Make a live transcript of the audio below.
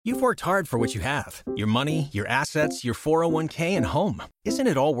You've worked hard for what you have. Your money, your assets, your 401k, and home. Isn't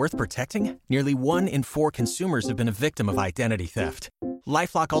it all worth protecting? Nearly 1 in 4 consumers have been a victim of identity theft.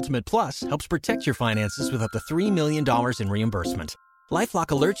 LifeLock Ultimate Plus helps protect your finances with up to $3 million in reimbursement. LifeLock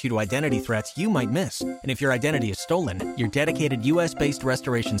alerts you to identity threats you might miss. And if your identity is stolen, your dedicated U.S.-based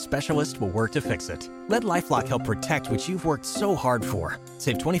restoration specialist will work to fix it. Let LifeLock help protect what you've worked so hard for.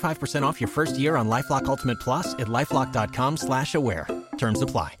 Save 25% off your first year on LifeLock Ultimate Plus at LifeLock.com/aware. Terms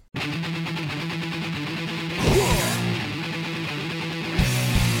apply.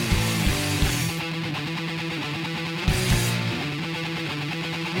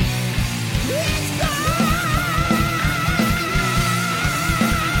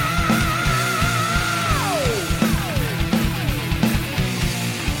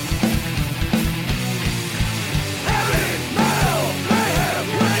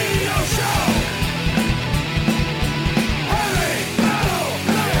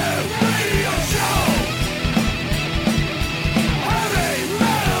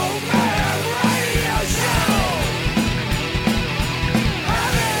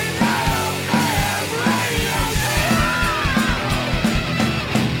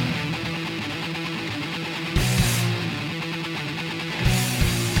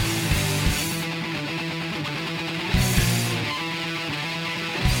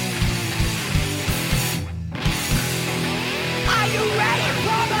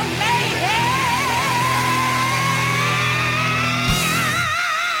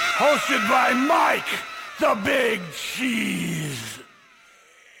 Hosted by Mike, the Big Cheese.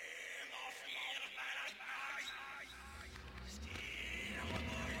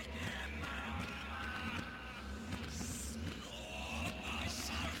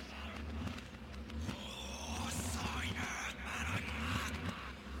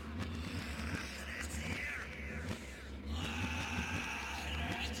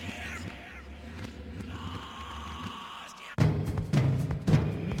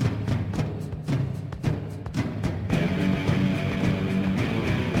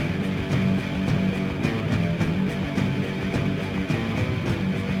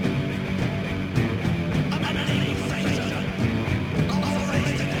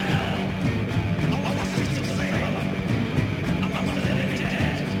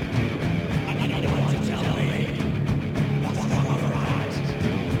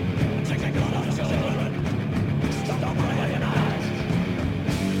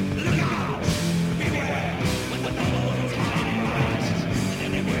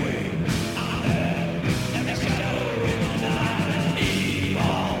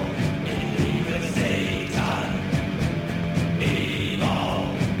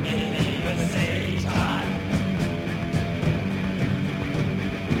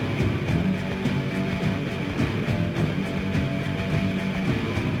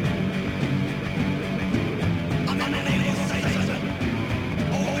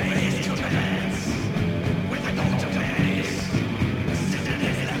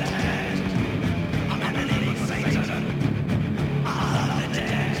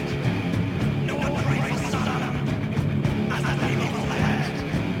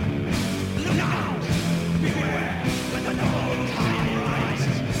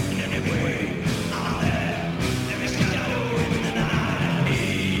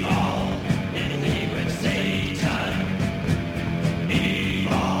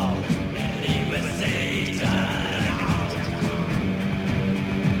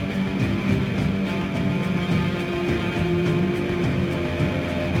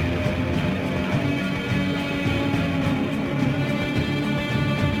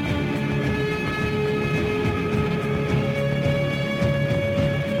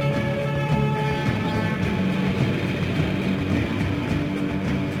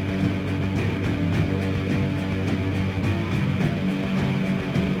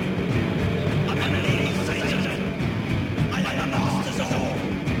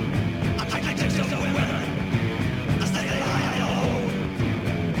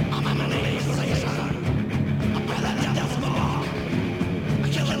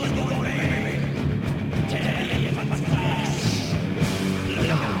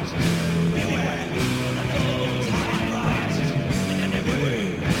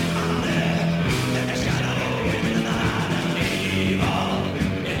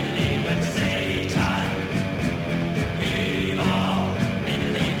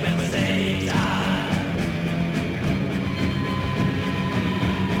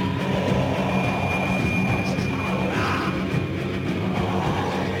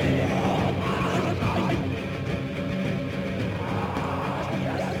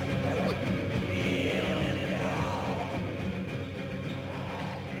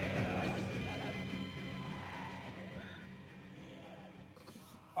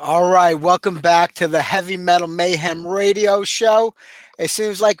 All right, welcome back to the Heavy Metal Mayhem Radio Show. It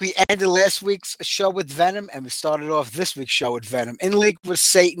seems like we ended last week's show with Venom, and we started off this week's show with Venom. In League with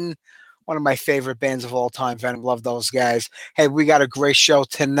Satan, one of my favorite bands of all time. Venom, love those guys. Hey, we got a great show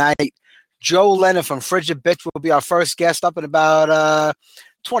tonight. Joe Leonard from Frigid, Bich will be our first guest up in about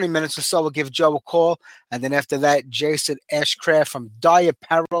 20 minutes or so. We'll give Joe a call. And then after that, Jason Ashcraft from Die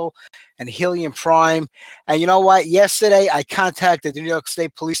Apparel and Helium Prime. And you know what? Yesterday, I contacted the New York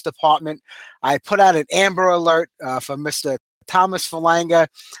State Police Department. I put out an Amber Alert for Mr. Thomas Falanga.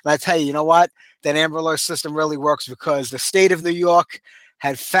 And I tell you, you know what? That Amber Alert system really works because the state of New York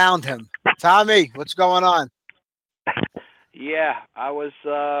had found him. Tommy, what's going on? Yeah, I was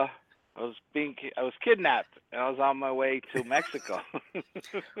kidnapped, and I was on my way to Mexico.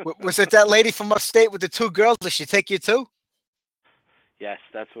 Was it that lady from upstate with the two girls? Did she take you too? Yes,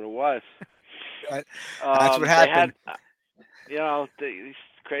 that's what it was. That's what happened. These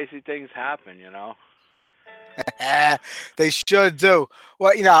crazy things happen, They sure do.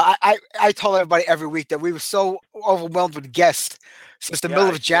 Well, I told everybody every week that we were so overwhelmed with guests since the middle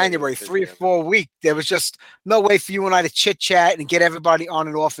of January, 3 or 4 weeks. There was just no way for you and I to chit chat and get everybody on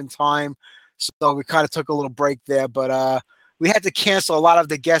and off in time. So we kind of took a little break there, but we had to cancel a lot of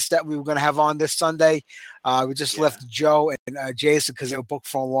the guests that we were going to have on this Sunday. We just left Joe and Jason because they were booked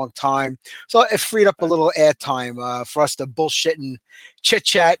for a long time. So it freed up a little airtime for us to bullshit and chit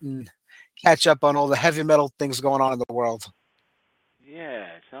chat and catch up on all the heavy metal things going on in the world. Yeah,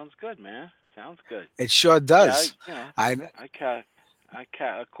 sounds good, man. Sounds good. It sure does. Yeah, I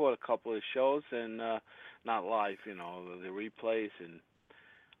caught a couple of shows and not live, the replays, and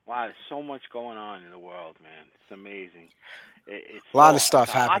wow, there's so much going on in the world, man. It's amazing. It's a lot of stuff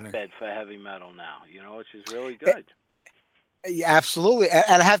happening. It's a hotbed for heavy metal now, which is really good. Yeah, absolutely.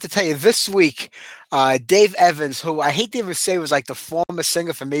 And I have to tell you, this week, Dave Evans, who I hate to even say was like the former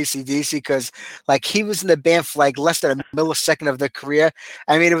singer from AC/DC, because like he was in the band for like less than a millisecond of their career.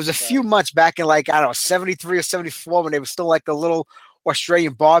 I mean, it was a few months back in like, I don't know, 73 or 74 when they were still like a little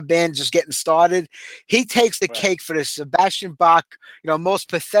Australian bar band just getting started. He takes the cake for the Sebastian Bach, most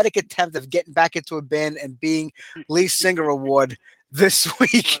pathetic attempt of getting back into a band and being lead singer award. This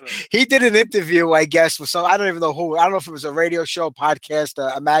week, he did an interview, I guess, with I don't even know who. I don't know if it was a radio show, podcast,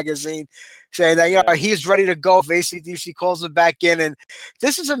 a magazine, saying that, he's ready to go if AC/DC calls him back in. And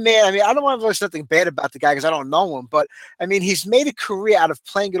this is a man, I mean, I don't want to say something bad about the guy because I don't know him, but, I mean, he's made a career out of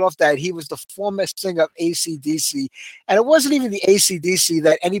playing it off that he was the former singer of AC/DC. And it wasn't even the AC/DC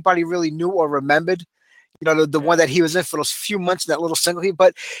that anybody really knew or remembered. The one that he was in for those few months, that little single thing.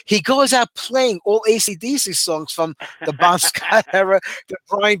 But he goes out playing all AC/DC songs from the Bon Scott era, the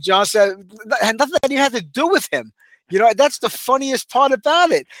Brian Johnson, and nothing that you had to do with him. That's the funniest part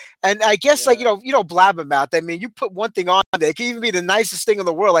about it. And I guess, like, blabbermouth. I mean, you put one thing on there, it can even be the nicest thing in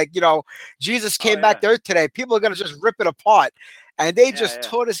the world. Like, Jesus came back to earth today. People are going to just rip it apart. And they just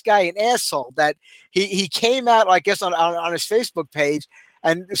tore this guy an asshole that he came out, I guess, on his Facebook page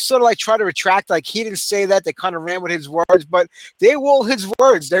and sort of like try to retract, like he didn't say that. They kind of ran with his words, but they were all his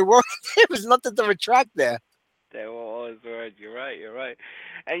words. There was nothing to retract there. They were all his words. You're right.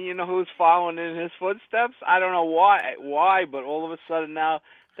 And you know who's following in his footsteps? I don't know why, but all of a sudden now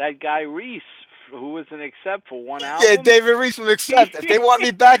that guy Reese, who was an Accept for one album. Yeah, David Reese from Accept. If they want me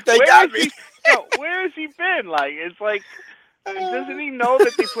back, they got me. Where has he been? Like, it's like, doesn't he know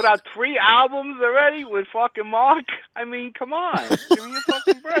that they put out 3 albums already with fucking Mark? I mean, come on, give me a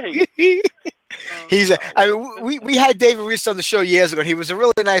fucking break. We had David Reese on the show years ago. He was a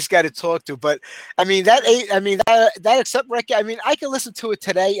really nice guy to talk to, but that Accept record. I mean, I can listen to it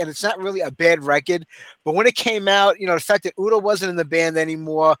today, and it's not really a bad record. But when it came out, the fact that Udo wasn't in the band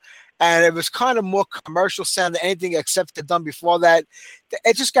anymore, and it was kind of more commercial sound than anything Accept had done before that.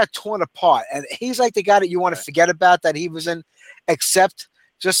 It just got torn apart. And he's like the guy that you want to forget about that he was in Accept.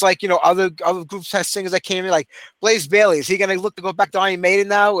 Just like, other groups had singers that came in, like Blaze Bailey. Is he going to look to go back to Iron Maiden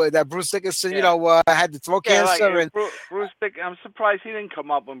now? That Bruce Dickinson, had the throat cancer. Bruce I'm surprised he didn't come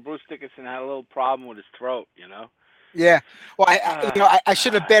up when Bruce Dickinson had a little problem with his throat, Yeah, well, I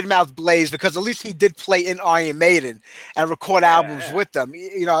should have badmouthed Blaze because at least he did play in Iron Maiden and record albums with them,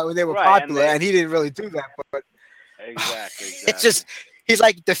 when they were popular, and he didn't really do that. But exactly. It's just he's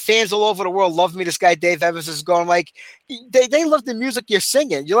like the fans all over the world love me. This guy Dave Evans is going like they love the music you're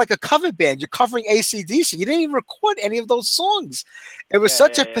singing. You're like a cover band. You're covering AC/DC. You didn't even record any of those songs. It was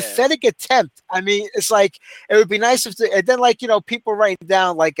such a pathetic attempt. I mean, it's like it would be nice if and then people writing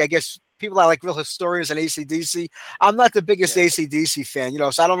down like I guess. People are like real historians in AC/DC. I'm not the biggest AC/DC fan,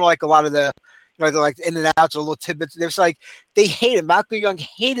 so I don't know like a lot of the, they're like in and outs or little tidbits. It's like they hate him. Malcolm Young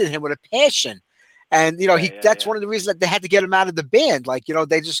hated him with a passion. And that's yeah. one of the reasons that they had to get him out of the band. Like,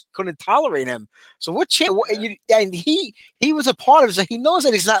 they just couldn't tolerate him. So and he was a part of it. So he knows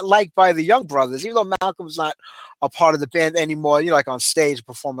that he's not liked by the Young brothers, even though Malcolm's not a part of the band anymore. Like on stage,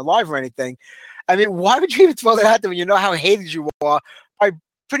 performing live or anything. I mean, why would you even throw that out there when you know how hated you are by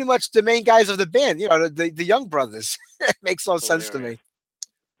pretty much the main guys of the band? The Young brothers. It makes no sense to me.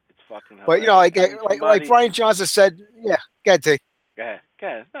 It's fucking But hilarious. like Brian Johnson said, yeah, go ahead, T. Go ahead.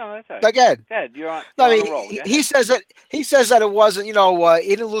 No, that's all right. Like, go ahead. Go ahead. You're on No, I a mean, roll. he says that it wasn't, he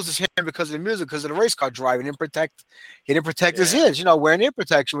didn't lose his hearing because of the music, because of the race car driving. He didn't protect his ears, wearing ear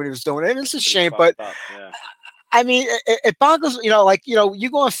protection when he was doing it. And it's a shame, but Yeah. I mean, it boggles, you go on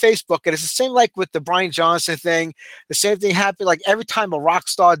Facebook and it's the same like with the Brian Johnson thing. The same thing happened. Like every time a rock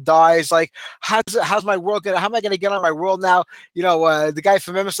star dies, like how's my world how am I going to get on my world now? The guy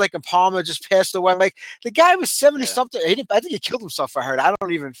from Emerson Lake and Palmer just passed away. Like the guy was 70 something. I think he killed himself. I heard. I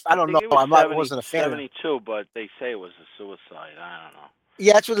don't know. I wasn't a fan. 72, but they say it was a suicide. I don't know.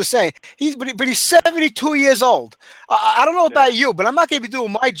 Yeah, that's what they're saying. But he's 72 years old. I don't know about you, but I'm not going to be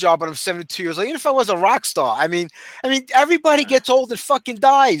doing my job when I'm 72 years old, even if I was a rock star. I mean, everybody gets old and fucking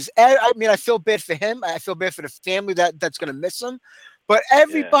dies. I mean, I feel bad for him. I feel bad for the family that's going to miss him. But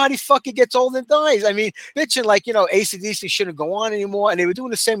everybody fucking gets old and dies. I mean, bitching like, AC/DC shouldn't go on anymore. And they were doing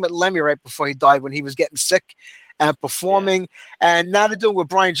the same with Lemmy right before he died when he was getting sick and performing, and now they're doing with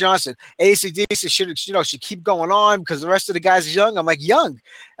Brian Johnson. AC/DC should keep going on because the rest of the guys are young. I'm like, young.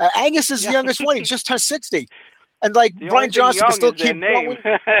 Angus is the youngest one. He just turned 60. And like Brian Johnson can still keep going.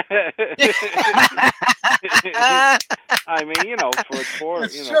 I mean, for sport,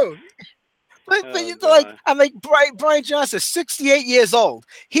 It's true. But I'm like Brian Johnson, 68 years old.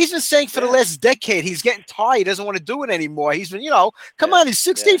 He's been saying for the last decade he's getting tired. He doesn't want to do it anymore. He's been, come on, he's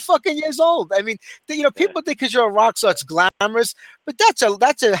 68 fucking years old. I mean, people think because you're a rock star it's glamorous, but that's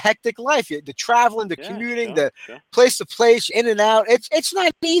a hectic life. The traveling, the commuting, the place to place, in and out. It's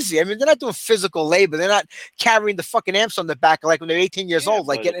not easy. I mean, they're not doing physical labor. They're not carrying the fucking amps on the back like when they're 18 years old,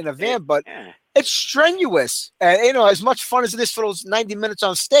 like getting in a van. But it's strenuous. As much fun as it is for those 90 minutes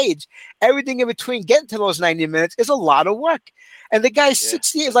on stage, everything in between getting to those 90 minutes is a lot of work. And the guy's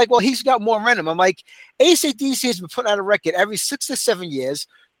 60 years, like, well, he's got more in him. I'm like, AC/DC has been putting out a record every 6 to 7 years,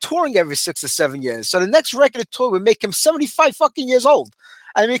 touring every 6 to 7 years. So the next record tour would make him 75 fucking years old.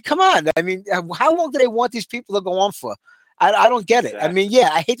 I mean, come on. I mean, how long do they want these people to go on for? I don't get it. I mean,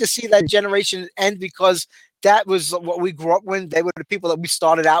 I hate to see that generation end because that was what we grew up with. They were the people that we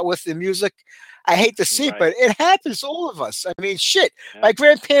started out with in music. I hate to see it, but it happens to all of us. I mean, shit. My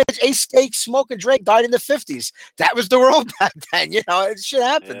grandparents ate steak, smoke, and drink, died in the 50s. That was the world back then. Shit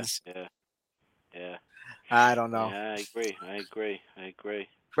happens. Yeah. I don't know. Yeah, I agree.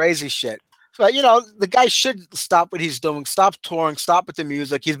 Crazy shit. But, the guy should stop what he's doing, stop touring, stop with the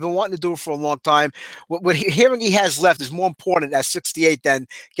music. He's been wanting to do it for a long time. What hearing he has left is more important at 68 than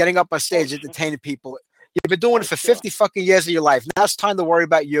getting up on stage and entertaining people. You've been doing it for 50 fucking years of your life. Now it's time to worry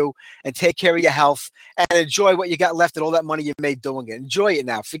about you and take care of your health and enjoy what you got left and all that money you made doing it. Enjoy it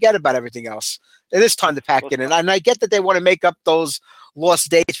now. Forget about everything else. It is time to pack it in. And I get that they want to make up those lost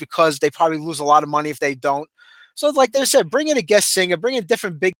dates because they probably lose a lot of money if they don't. So like they said, bring in a guest singer, bring in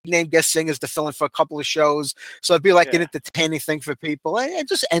different big name guest singers to fill in for a couple of shows. So it'd be like an entertaining thing for people and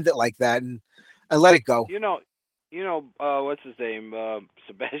just end it like that and let it go. What's his name?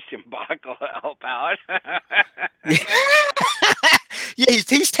 Sebastian Bach will help out.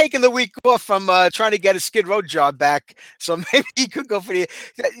 He's taking the week off from trying to get his Skid Row job back. So maybe he could go for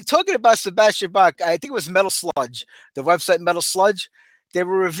talking about Sebastian Bach, I think it was Metal Sludge, the website Metal Sludge. They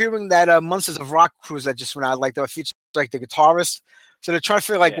were reviewing that Monsters of Rock cruise that just went out. Like they were featured like the guitarist. So they're trying to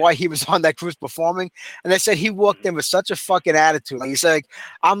figure why he was on that cruise performing. And they said he walked in with such a fucking attitude. Like he said, like,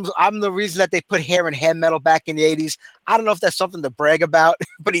 I'm the reason that they put hair and hair metal back in the 80s. I don't know if that's something to brag about,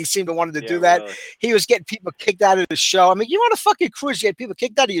 but he seemed to wanted to do that. Really. He was getting people kicked out of the show. I mean, you're on a fucking cruise, you get people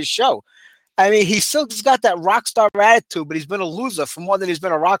kicked out of your show. I mean, he still has got that rock star attitude, but he's been a loser for more than he's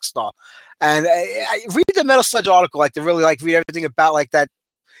been a rock star. And I read the Metal Sludge article, like they really read everything about like that.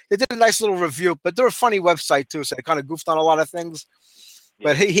 They did a nice little review, but they're a funny website too, so they kind of goofed on a lot of things.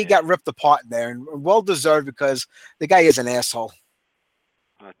 But he got ripped apart there, and well deserved because the guy is an asshole.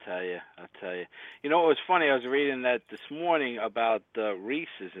 I'll tell you. You know, it was funny. I was reading that this morning about Reese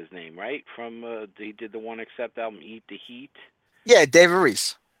is his name, right? From he did the One Accept album, Eat the Heat. Yeah, David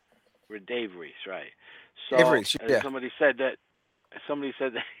Reese. Dave Reese, right? So Dave Reese, somebody said that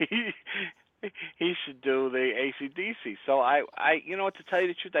he should do the AC/DC. So I, to tell you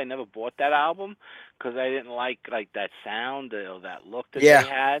the truth, I never bought that album because I didn't like that sound or that look that they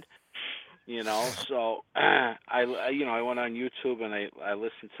had. So I went on YouTube and I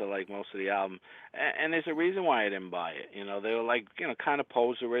listened to like most of the album, and there's a reason why I didn't buy it. They were like kind of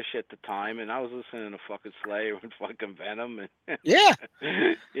poserish at the time, and I was listening to fucking Slayer and fucking Venom, and Yeah.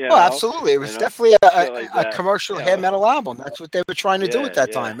 you Well, know, absolutely. It was and definitely shit like a that. commercial hair metal album. That's what they were trying to do at that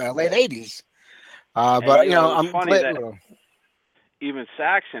Yeah. time, late '80s. And But it was I'm funny glad. that even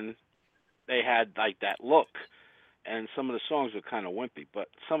Saxon, they had like that look, and some of the songs were kind of wimpy, but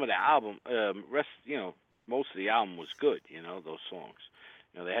some of the album, most of the album was good. Those songs.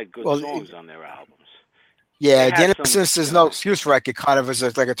 They had good Well, songs on their albums. They yeah, had the some, Innocence is no excuse record kind of is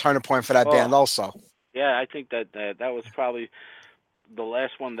like a turning point for that band, oh, also. yeah, I think that was probably the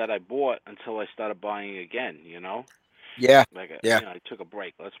last one that I bought until I started buying again. Yeah, Like yeah. I took a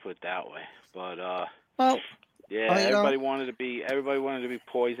break. Let's put it that way. But Well, yeah, everybody wanted to be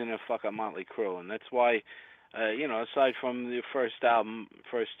Poison and fucking Motley Crue, and that's why, aside from the first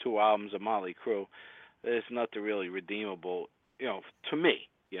two albums of Motley Crue, there's nothing really redeemable, to me,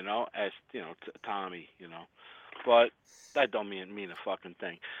 as Tommy, but that don't mean a fucking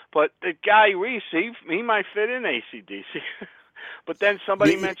thing. But the guy Reese, he might fit in AC/DC. But then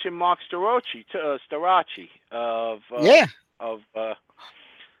somebody mentioned Mark Storacci yeah. of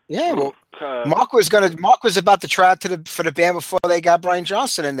Yeah, well, Mark was about to try out for the band before they got Brian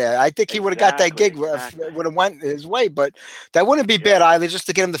Johnson in there. I think he would have got that gig if it would have went his way, but that wouldn't be bad either, just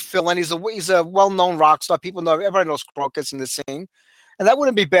to get him to fill in. He's a well-known rock star. Everybody knows Crocus in the scene, and that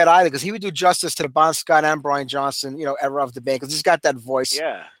wouldn't be bad either because he would do justice to the Bon Scott and Brian Johnson, era of the band because he's got that voice,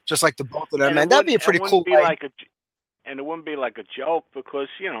 just like the both of them. And that'd be a pretty cool way. And it wouldn't be like a joke because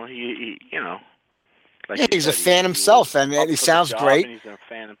he like he's said, a fan himself, and he sounds great. And he's a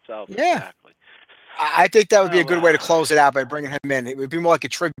fan himself. Yeah. Exactly. I think that would be a good way to close it out by bringing him in. It would be more like a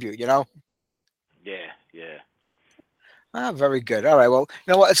tribute, Yeah. Very good. All right. Well,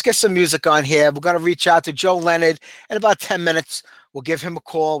 you know what? Let's get some music on here. We're going to reach out to Joe Leonard in about 10 minutes. We'll give him a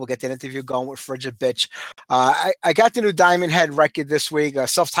call. We'll get that interview going with Frigid Bich. I got the new Diamond Head record this week, a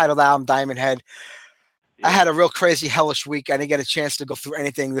self-titled album, Diamond Head. I had a real crazy, hellish week. I didn't get a chance to go through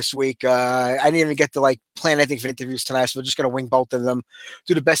anything this week. I didn't even get to plan anything for interviews tonight, so we're just going to wing both of them,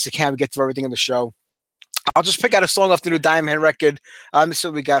 do the best we can, get through everything in the show. I'll just pick out a song off the new Diamond Head record. This is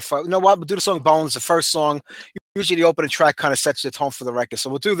what we got. You know what? We'll do the song Bones, the first song. Usually the opening track kind of sets the tone for the record. So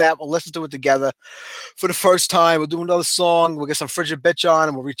we'll do that. We'll listen to it together for the first time. We'll do another song. We'll get some Frigid Bitch on,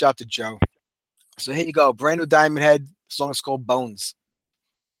 and we'll reach out to Joe. So here you go. Brand new Diamond Head. The song is called Bones.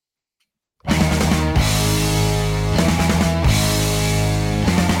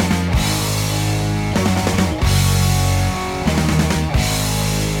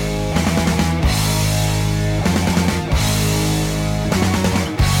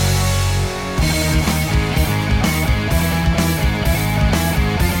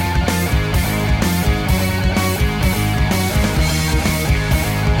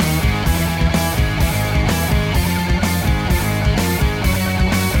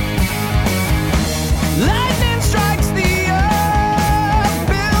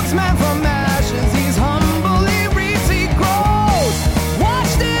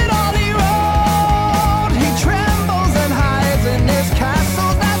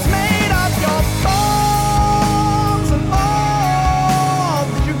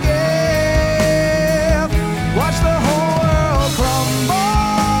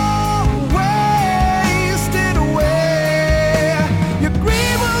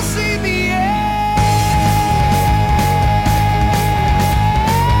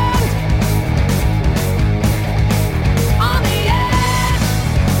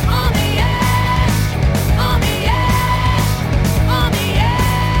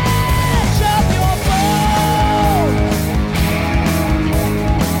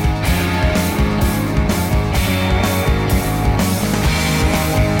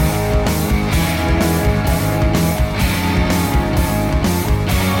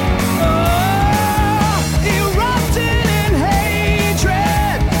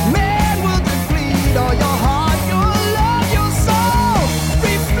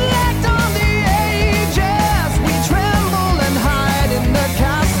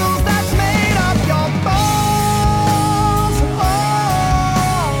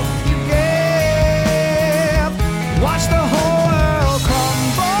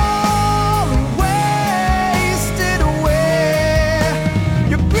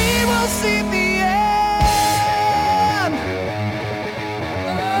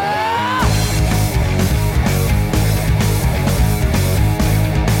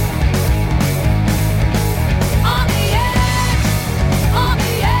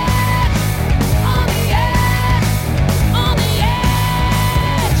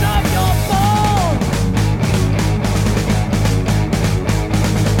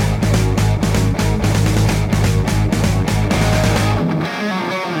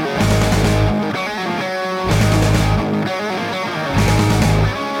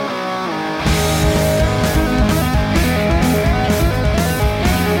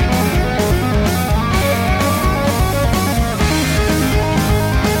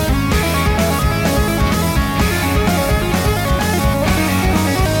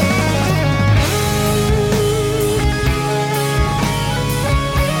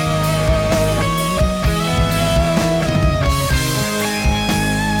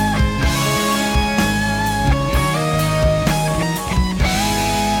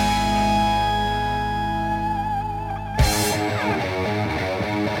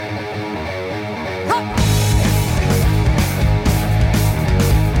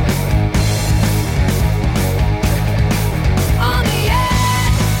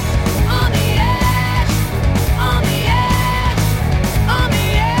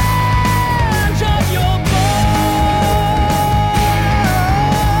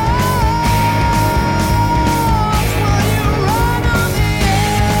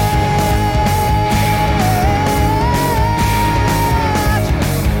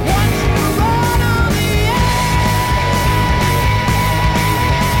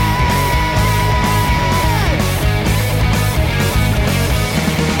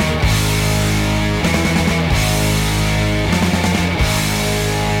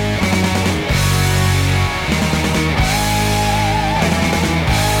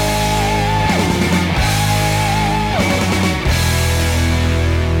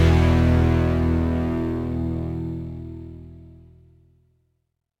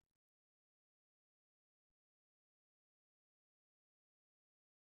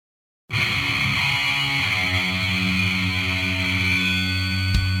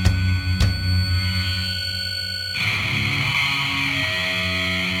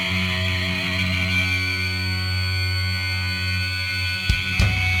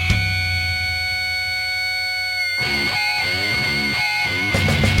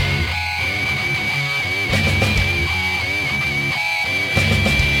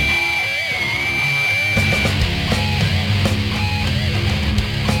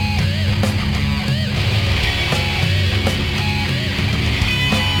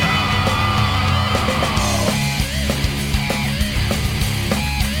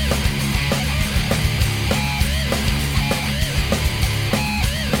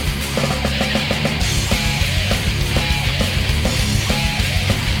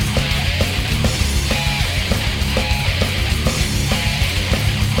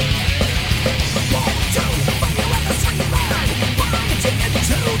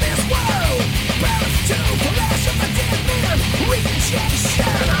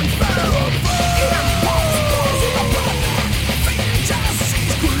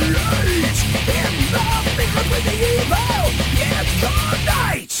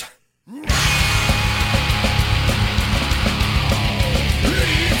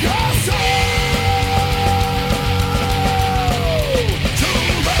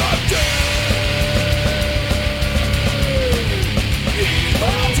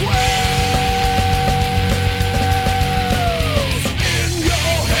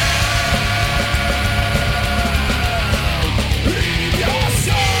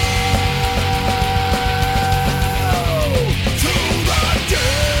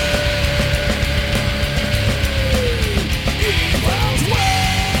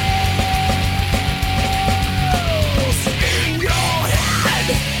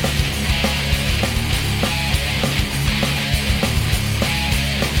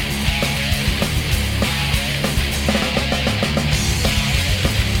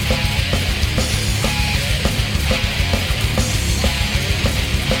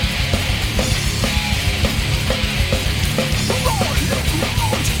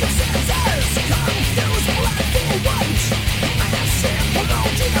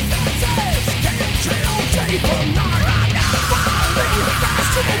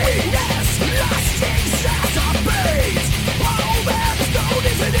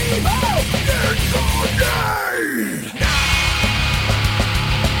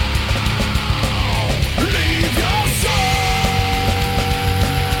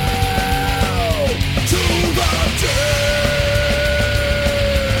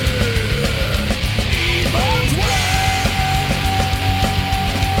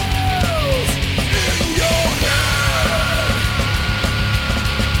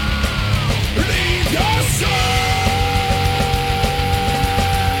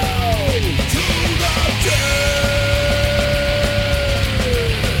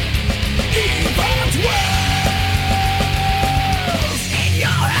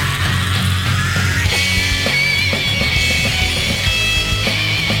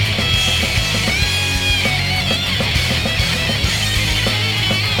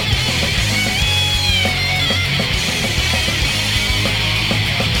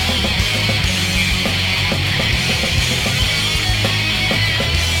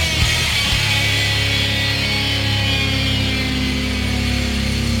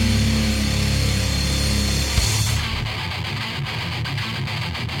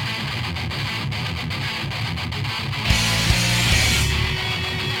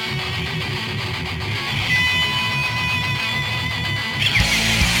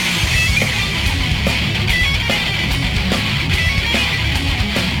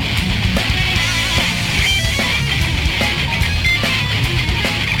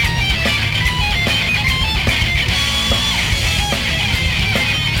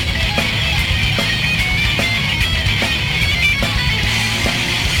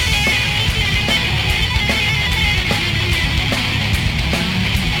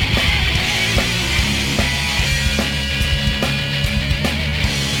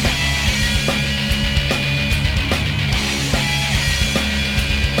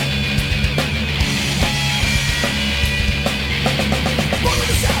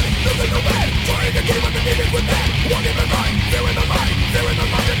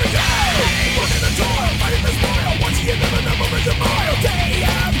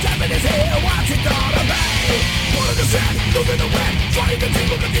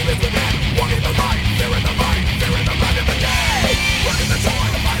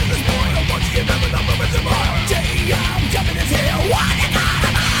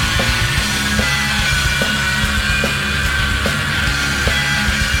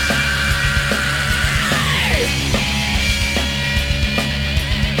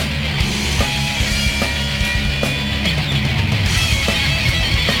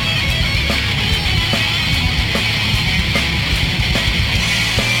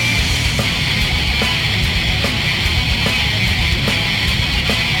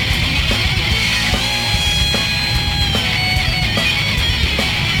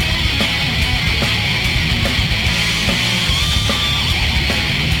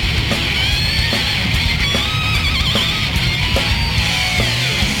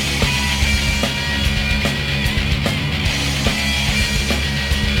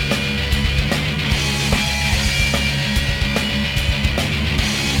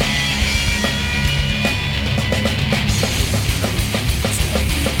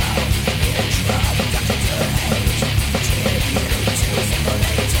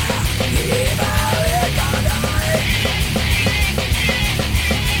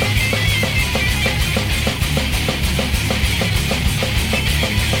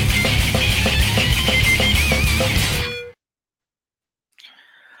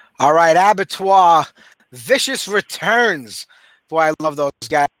 All right, Abattoir, Vicious returns. Boy, I love those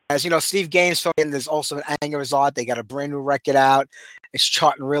guys. Steve Gaines, and there's also an Anger is Art. They got a brand new record out. It's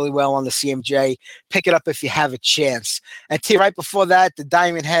charting really well on the CMJ. Pick it up if you have a chance. And T, right before that, the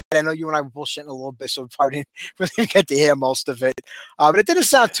Diamond Head. I know you and I were bullshitting a little bit, so we probably didn't really get to hear most of it. But it didn't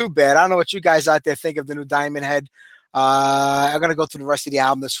sound too bad. I don't know what you guys out there think of the new Diamond Head. I'm going to go through the rest of the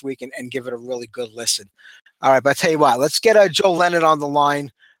album this week and give it a really good listen. All right, but I tell you what, let's get Joe Leonard on the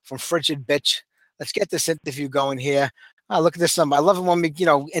line from Frigid, Bich. Let's get this interview going here. Look at this number. I love it when we,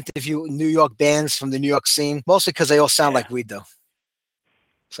 interview New York bands from the New York scene, mostly because they all sound like we do.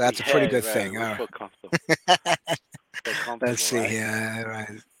 So that's a pretty good thing. All right. Let's see here.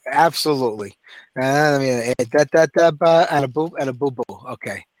 Right. Absolutely. Let me and a boo and a boo boo.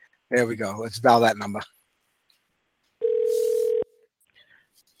 Okay, there we go. Let's dial that number.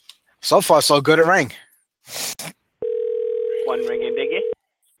 So far, so good. It rang. One ringing diggy.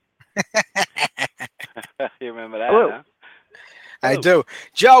 You remember that? Hello. Huh? I do.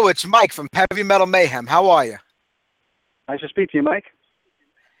 Joe, it's Mike from Heavy Metal Mayhem. How are you? Nice to speak to you, Mike.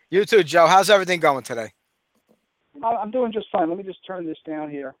 You too, Joe. How's everything going today? I'm doing just fine. Let me just turn this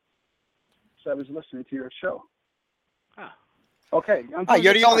down here. So I was listening to your show. Oh. Okay.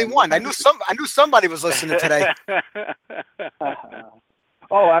 You're the only one. I knew somebody was listening today.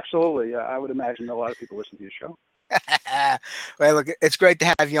 Oh, absolutely. I would imagine a lot of people listen to your show. Well, look, it's great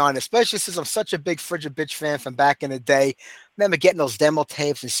to have you on, especially since I'm such a big Frigid Bitch fan from back in the day. Remember getting those demo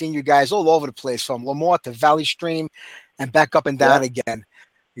tapes and seeing you guys all over the place, from Lamar to Valley Stream and back up and down again.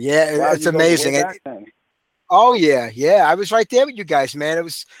 Yeah, wow, it's amazing. Oh yeah. I was right there with you guys, man.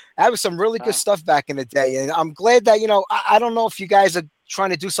 That was some really good stuff back in the day, and I'm glad that I don't know if you guys are trying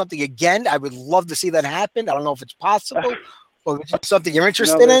to do something again. I would love to see that happen. I don't know if it's possible or if it's something you're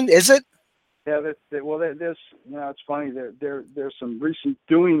interested in. Is it? Yeah, there's it's funny. There's some recent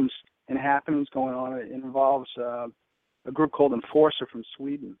doings and happenings going on. It involves a group called Enforcer from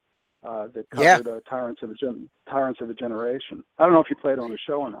Sweden that covered Tyrants of a Generation. I don't know if you played on the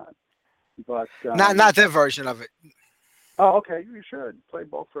show or not, but not their version of it. Oh, okay, you should play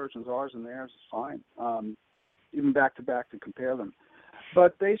both versions. Ours and theirs is fine, even back to back to compare them.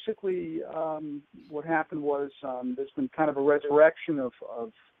 But basically, what happened was there's been kind of a resurrection of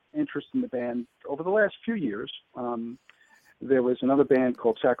interest in the band over the last few years. There was another band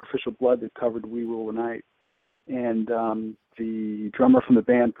called Sacrificial Blood that covered We Rule the Night, and the drummer from the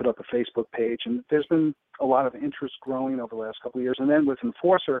band put up a Facebook page, and there's been a lot of interest growing over the last couple of years. And then with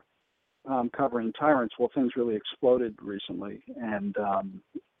Enforcer covering Tyrants, well, things really exploded recently, and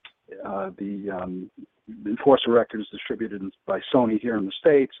the Enforcer record is distributed by Sony here in the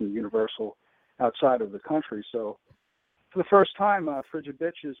States and Universal outside of the country. So for the first time, Frigid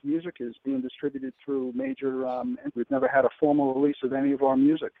Bitch's music is being distributed through major, and we've never had a formal release of any of our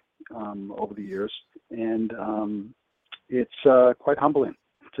music over the years. And it's quite humbling,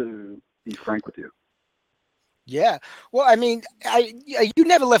 to be frank with you. Yeah. Well, I mean, you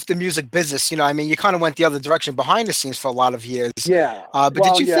never left the music business, you kind of went the other direction behind the scenes for a lot of years. Yeah. But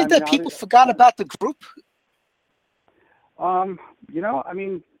did you think that people forgot about the group?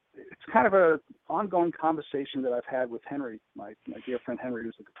 It's kind of a ongoing conversation that I've had with Henry, my dear friend Henry,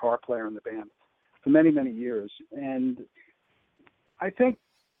 who's the guitar player in the band, for many, many years. And I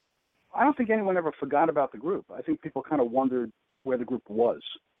don't think anyone ever forgot about the group. I think people kind of wondered where the group was.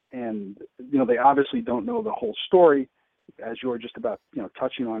 And, they obviously don't know the whole story, as you're just about,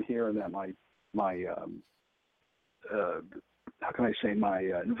 touching on here, and that my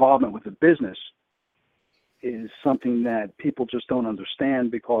involvement with the business is something that people just don't understand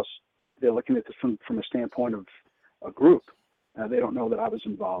because they're looking at this from a standpoint of a group. They don't know that I was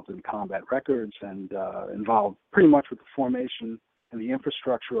involved in Combat Records and involved pretty much with the formation and the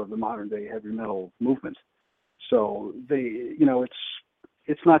infrastructure of the modern day heavy metal movement. So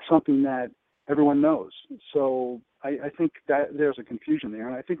it's not something that everyone knows. So I think that there's a confusion there.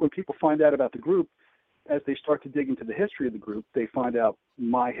 And I think when people find out about the group, as they start to dig into the history of the group, they find out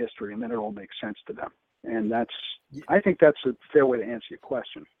my history, and then it all makes sense to them. And I think that's a fair way to answer your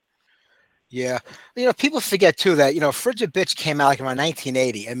question. Yeah. People forget too that, Frigid Bitch came out like around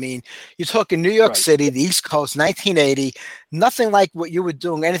 1980. I mean, you're talking New York City, the East Coast, 1980, nothing like what you were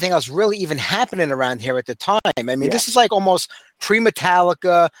doing, anything else really even happening around here at the time. I mean, this is like almost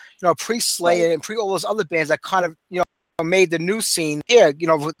pre-Metallica, pre-Slayer and pre all those other bands that kind of, made the new scene here,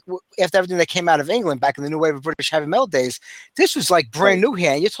 after everything that came out of England back in the new wave of British heavy metal days. This was like brand new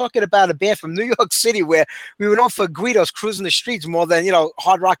here. And you're talking about a band from New York City where we were known for Guidos cruising the streets more than,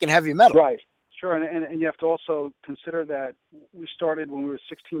 hard rock and heavy metal. Right. Sure. And you have to also consider that we started when we were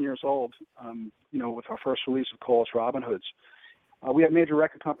 16 years old, with our first release of Call Us Robin Hoods. We had major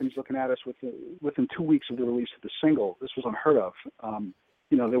record companies looking at us within 2 weeks of the release of the single. This was unheard of.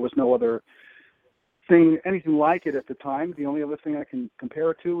 There was no other anything like it at the time. The only other thing I can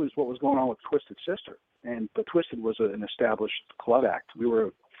compare it to is what was going on with Twisted Sister. But Twisted was an established club act. We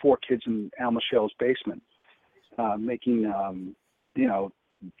were 4 kids in Al Michelle's basement making,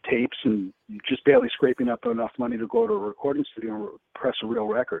 tapes and just barely scraping up enough money to go to a recording studio and press a real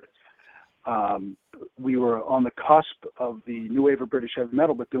record. We were on the cusp of the new wave of British heavy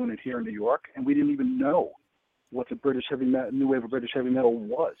metal, but doing it here in New York, and we didn't even know what the new wave of British heavy metal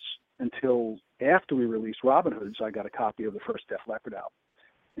was until after we released Robin Hood's. I got a copy of the first Def Leppard album,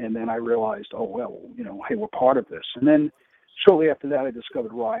 and then I realized, hey, we're part of this. And then shortly after that, I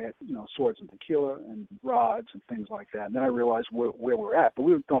discovered Riot, Swords and Tequila and Rods and things like that. And then I realized where we're at. But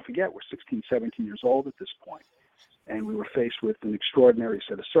don't forget, we're 16, 17 years old at this point. And we were faced with an extraordinary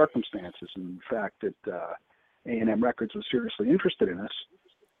set of circumstances. And the fact that A&M Records was seriously interested in us,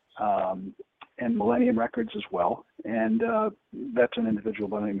 and Millennium Records as well. And that's an individual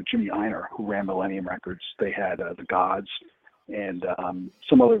by the name of Jimmy Einer who ran Millennium Records. They had the Gods and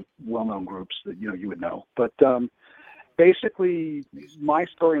some other well-known groups that you would know. But basically, my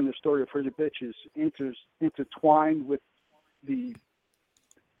story and the story of Frigid Bich is intertwined with the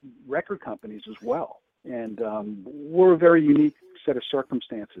record companies as well. And we're a very unique set of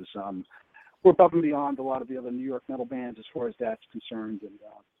circumstances. We're above and beyond a lot of the other New York metal bands as far as that's concerned. And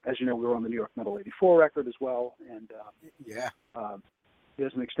as you know, we were on the New York Metal 84 record as well. And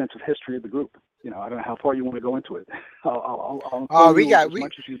there's an extensive history of the group. I don't know how far you want to go into it. I'll as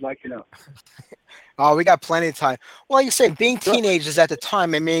much as you'd like to know. Oh, we got plenty of time. Well, like you said, being teenagers at the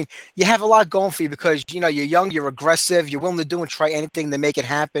time, I mean, you have a lot going for you because, you're young, you're aggressive, you're willing to do and try anything to make it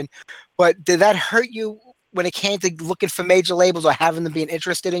happen. But did that hurt you when it came to looking for major labels or having them being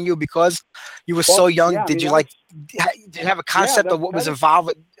interested in you because you were so young? Yeah, did you have a concept of what was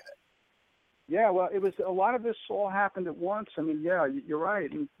involved? Yeah, well, it was a lot of this all happened at once. I mean, yeah, you're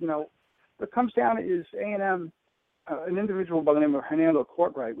right. And, what comes down is A&M, an individual by the name of Hernando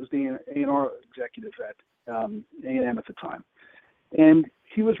Courtright was the A&R executive at A&M at the time. And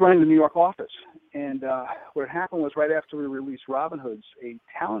he was running the New York office. And what happened was right after we released Robin Hood's, a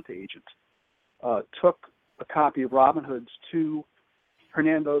talent agent took a copy of Robin Hood's to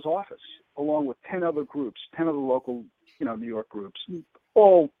Hernando's office, along with 10 other groups, 10 other local, New York groups,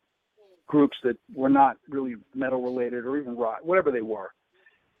 all groups that were not really metal related or even rock, whatever they were.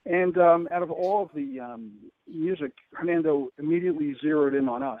 And out of all of the music, Hernando immediately zeroed in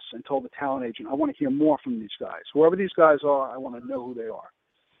on us and told the talent agent, I want to hear more from these guys. Whoever these guys are, I want to know who they are.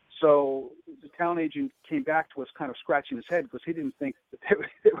 So the talent agent came back to us kind of scratching his head because he didn't think that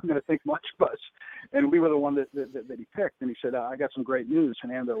they were going to think much of us. And we were the one that he picked. And he said, I got some great news.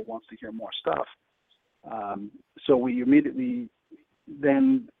 Hernando wants to hear more stuff. So we immediately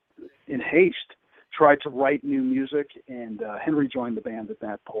then, in haste, tried to write new music, and Henry joined the band at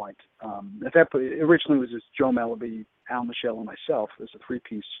that point. At that point, originally it was just Joe Melleby, Al Michelle, and myself as a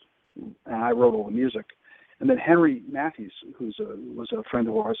 3-piece, and I wrote all the music. And then Henry Matthews, was a friend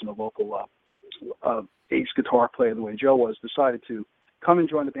of ours and a local ace guitar player the way Joe was, decided to come and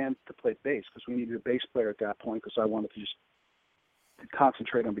join the band to play bass because we needed a bass player at that point because I wanted to just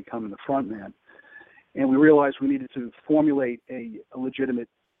concentrate on becoming the front man. And we realized we needed to formulate a legitimate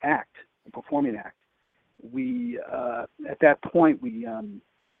act, a performing act. We at that point we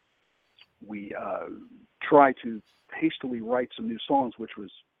tried to hastily write some new songs, which was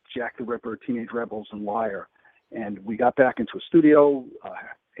Jack the Ripper, Teenage Rebels, and Liar. And we got back into a studio.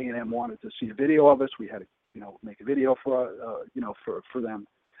 A&M wanted to see a video of us. We had to make a video for them.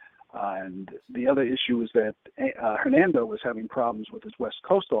 And the other issue was that Hernando was having problems with his West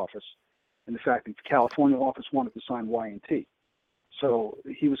Coast office, and the fact that the California office wanted to sign Y&T. So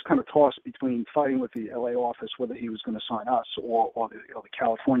he was kind of tossed between fighting with the LA office whether he was going to sign us or the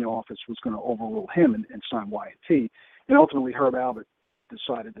California office was going to overrule him and sign Y&T. And ultimately Herb Albert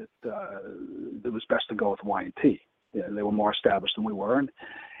decided that it was best to go with Y&T. Yeah, they were more established than we were. And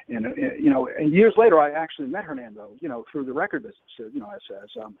years later, I actually met Hernando, through the record business. I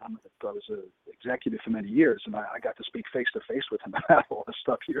was an executive for many years, and I got to speak face to face with him about all this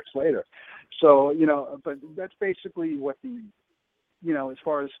stuff years later. So, but that's basically what as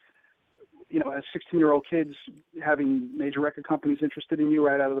far as, as 16-year-old kids having major record companies interested in you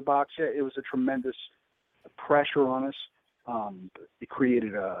right out of the box, yeah, it was a tremendous pressure on us. It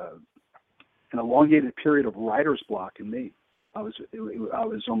created an elongated period of writer's block in me. I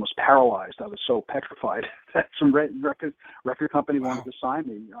was almost paralyzed. I was so petrified that some record company wanted to sign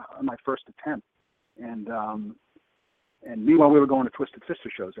me on my first attempt. And And meanwhile, we were going to Twisted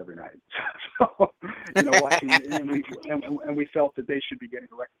Sister shows every night. So, watching, and we felt that they should be getting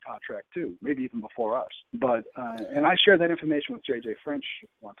a record contract too, maybe even before us. But and I shared that information with J.J. French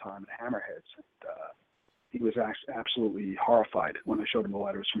one time at Hammerheads. And, he was absolutely horrified when I showed him the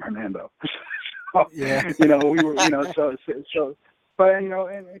letters from Hernando. So, yeah. we were, so. But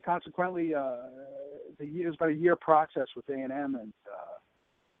and consequently, it was about a year process with A&M, and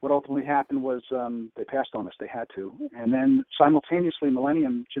what ultimately happened was they passed on us. They had to. And then simultaneously,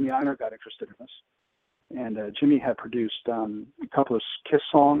 Millennium, Jimmy Einer got interested in us. And Jimmy had produced a couple of Kiss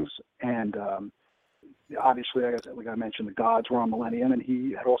songs. And obviously, we got to mention the Gods were on Millennium. And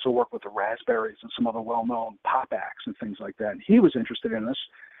he had also worked with the Raspberries and some other well-known pop acts and things like that. And he was interested in us.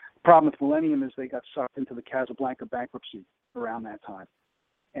 The problem with Millennium is they got sucked into the Casablanca bankruptcy around that time.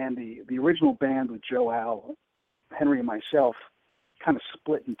 And the original band with Joe Al, Henry, and myself kind of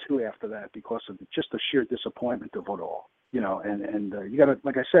split in two after that because of just the sheer disappointment of it all, and you got to,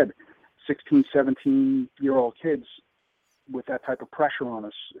 like I said, 16, 17-year-old kids with that type of pressure on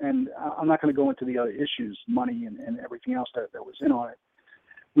us. And I'm not going to go into the other issues, money and everything else that was in on it.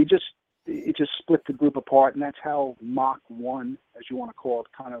 It just split the group apart, and that's how Mach 1, as you want to call it,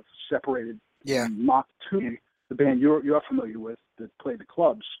 kind of separated. Yeah. And Mach 2, the band you're familiar with that played the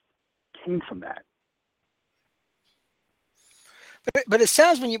clubs, came from that. But it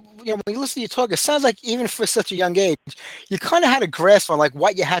sounds when you listen to you talk, it sounds like even for such a young age, you kind of had a grasp on like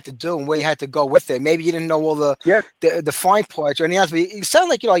what you had to do and where you had to go with it. Maybe you didn't know all the fine parts or anything else, but you sound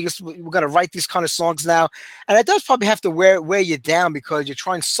like we're going to write these kind of songs now, and it does probably have to wear you down because you're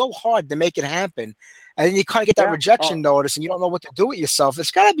trying so hard to make it happen, and then you kind of get that rejection notice, and you don't know what to do with yourself.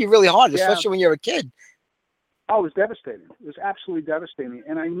 It's got to be really hard, especially when you're a kid. Oh, it was devastating. It was absolutely devastating.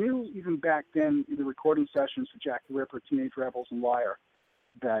 And I knew even back then in the recording sessions for Jack the Ripper, Teenage Rebels, and Liar,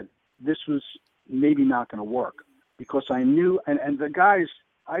 that this was maybe not going to work because I knew, and the guys,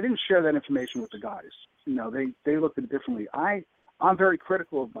 I didn't share that information with the guys. They looked at it differently. I'm very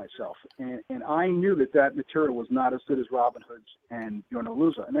critical of myself, and I knew that material was not as good as Robin Hood's and You're No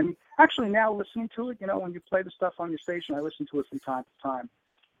Loser. And then actually now listening to it, when you play the stuff on your station, I listen to it from time to time.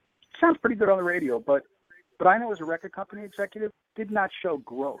 It sounds pretty good on the radio, but I know as a record company executive, did not show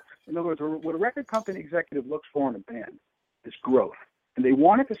growth. In other words, what a record company executive looks for in a band is growth. And they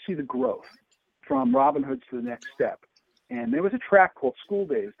wanted to see the growth from Robin Hood to the next step. And there was a track called School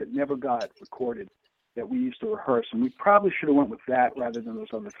Days that never got recorded that we used to rehearse. And we probably should have went with that rather than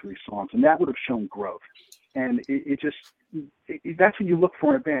those other three songs. And that would have shown growth. And that's what you look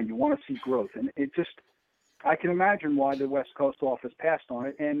for in a band. You want to see growth. And I can imagine why the West Coast office passed on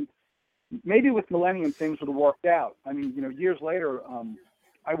it. And maybe with Millennium things would have worked out. I mean, years later,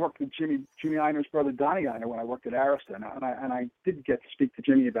 I worked with Jimmy Einer's brother, Donnie Einer, when I worked at Arista, and I did get to speak to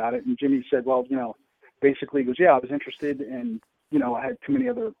Jimmy about it. And Jimmy said, well, basically he goes, yeah, I was interested, and, I had too many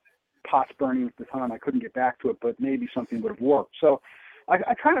other pots burning at the time. I couldn't get back to it, but maybe something would have worked. So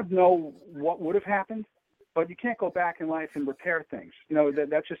I kind of know what would have happened, but you can't go back in life and repair things.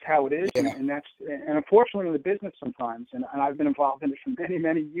 That's just how it is. Yeah. And unfortunately in the business sometimes, and I've been involved in it for many,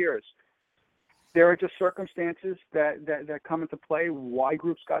 many years, there are just circumstances that come into play, why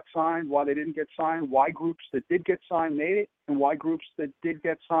groups got signed, why they didn't get signed, why groups that did get signed made it, and why groups that did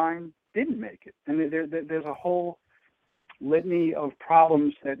get signed didn't make it. And there's a whole litany of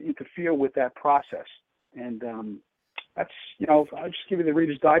problems that interfere with that process. And that's, I'll just give you the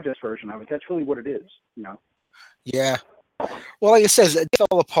Reader's Digest version of it. That's really what it is, Yeah. Well, like it says, it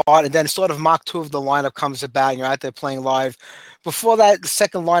fell apart, and then sort of Mach 2 of the lineup comes about, and you're out there playing live. Before that, the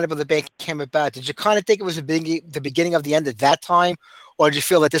second lineup of the band came about, did you kind of think it was the beginning of the end at that time, or did you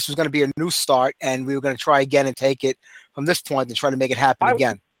feel that this was going to be a new start, and we were going to try again and take it from this point and try to make it happen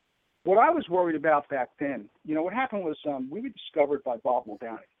again? What I was worried about back then, what happened was we were discovered by Bob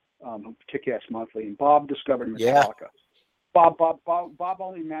Muldowney, Kick-Ass Monthly, and Bob discovered Metallica. Yeah. Bob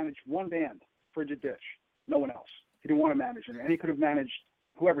only managed one band, Frigid, Bich, no one else. He didn't want to manage it, and he could have managed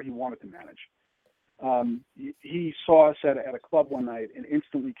whoever he wanted to manage. He saw us at a club one night and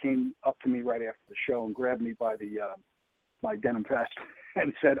instantly came up to me right after the show and grabbed me by my denim vest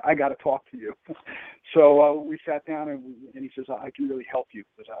and said, I got to talk to you. So we sat down, and he says, I can really help you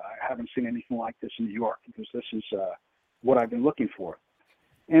because I haven't seen anything like this in New York, because this is what I've been looking for.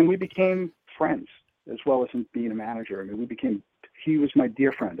 And we became friends as well as being a manager. I mean, he was my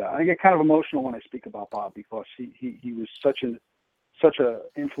dear friend. I get kind of emotional when I speak about Bob because he was such a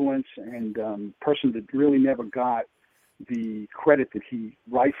influence and person that really never got the credit that he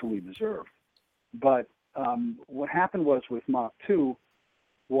rightfully deserved. But what happened was with Mach 2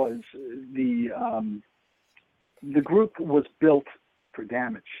 was the group was built for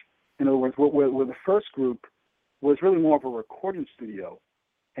damage. In other words, we're the first group was really more of a recording studio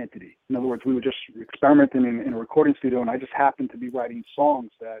entity. In other words, we were just experimenting in a recording studio, and I just happened to be writing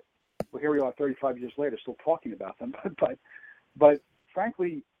songs that, well, here we are 35 years later, still talking about them. But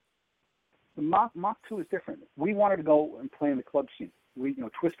frankly, the Mach 2 is different. We wanted to go and play in the club scene.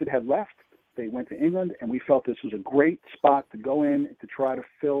 Twisted had left. They went to England, and we felt this was a great spot to go in and to try to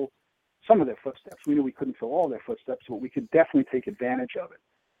fill some of their footsteps. We knew we couldn't fill all their footsteps, but we could definitely take advantage of it.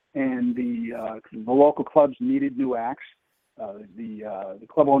 And the local clubs needed new acts. The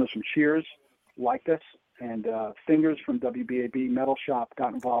club owners from Cheers liked us, and Fingers from WBAB Metal Shop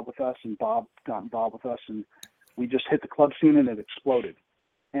got involved with us, and Bob got involved with us, and we just hit the club scene, and it exploded.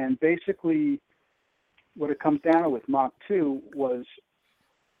 And basically, what it comes down to with Mach 2 was,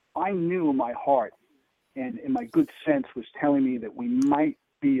 I knew in my heart and in my good sense was telling me that we might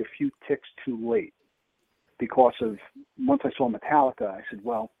be a few ticks too late, because of, once I saw Metallica, I said,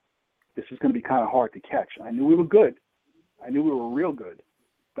 well, this is going to be kind of hard to catch. I knew we were good. I knew we were real good,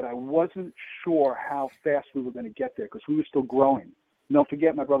 but I wasn't sure how fast we were going to get there, because we were still growing. And don't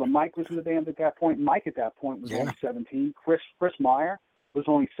forget, my brother Mike was in the band at that point. Mike at that point was only 17. Chris Meyer was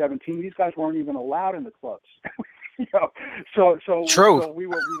only 17. These guys weren't even allowed in the clubs. So True. So we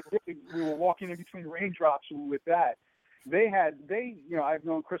were walking in between raindrops with that. I've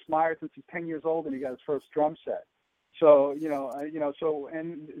known Chris Meyer since he's 10 years old, and he got his first drum set. So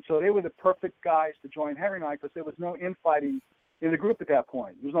so they were the perfect guys to join Henry and I, because there was no infighting in the group at that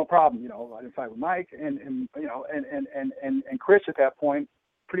point. There was no problem. I didn't fight with Mike, and Chris at that point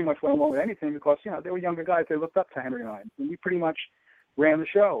pretty much went along with anything, because they were younger guys. They looked up to Henry and I, and we pretty much ran the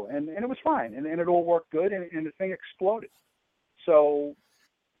show, and it was fine, and it all worked good, and the thing exploded. So,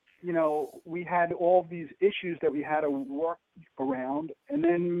 we had all these issues that we had to work around, and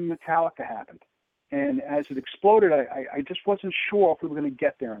then Metallica happened. And as it exploded, I just wasn't sure if we were going to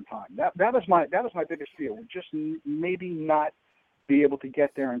get there in time. That was my biggest fear. We just maybe not be able to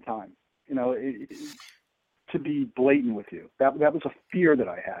get there in time. To be blatant with you, that was a fear that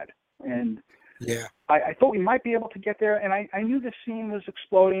I had, and yeah, I thought we might be able to get there. And I knew the scene was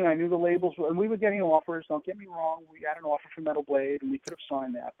exploding. I knew the labels, and we were getting offers. Don't get me wrong. We had an offer from Metal Blade, and we could have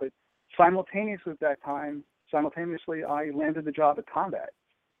signed that. But simultaneously, I landed the job at Combat.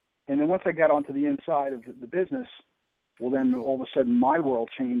 And then once I got onto the inside of the business, well, then all of a sudden my world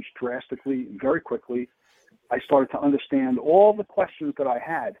changed drastically, very quickly. I started to understand all the questions that I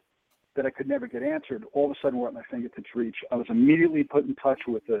had that I could never get answered. All of a sudden were at my fingertips reach. I was immediately put in touch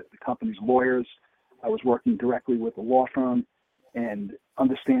with the company's lawyers. I was working directly with the law firm and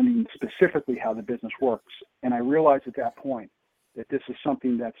understanding specifically how the business works. And I realized at that point that this is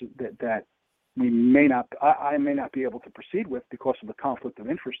something that I may not be able to proceed with, because of the conflict of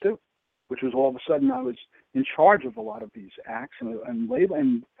interest too, which was all of a sudden I was in charge of a lot of these acts and label,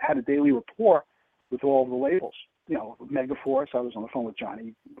 and had a daily rapport with all the labels. Megaforce, I was on the phone with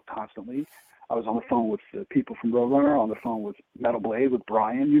Johnny constantly. I was on the phone with the people from Roadrunner, on the phone with Metal Blade, with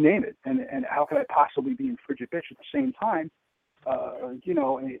Brian, you name it. And how could I possibly be in Frigid Bich at the same time,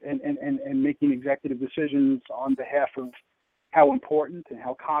 and making executive decisions on behalf of how important and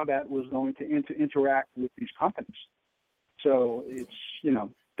how Combat was going to interact with these companies. So it's,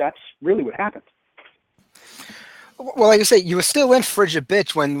 that's really what happened. Well, like I say, you were still in Frigid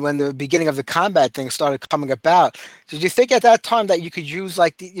Bich when the beginning of the Combat thing started coming about. Did you think at that time that you could use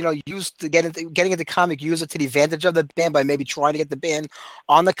getting into comic, use it to the advantage of the band by maybe trying to get the band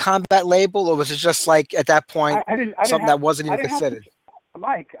on the Combat label, or was it just like at that point something that wasn't even considered?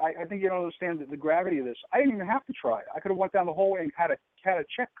 Mike, I think you don't understand the gravity of this. I didn't even have to try. I could have went down the hallway and had a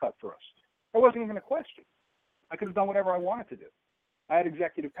check cut for us. That wasn't even a question. I could have done whatever I wanted to do. I had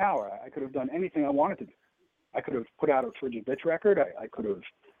executive power. I could have done anything I wanted to do. I could have put out a Frigid Bich record. I could have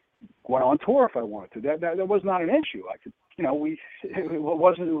went on tour if I wanted to. That was not an issue. I could,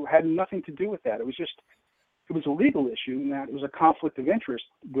 it had nothing to do with that. It was a legal issue, and that it was a conflict of interest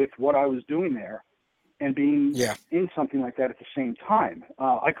with what I was doing there and being in something like that at the same time.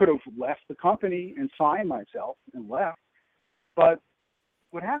 I could have left the company and signed myself and left, but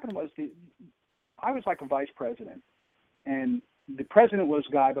what happened was I was like a vice president, and the president was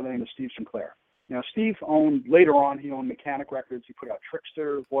a guy by the name of Steve Sinclair. Steve later on, he owned Mechanic Records. He put out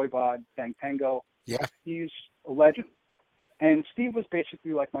Trickster, Voivod, Bang Tango. Yeah. He's a legend. And Steve was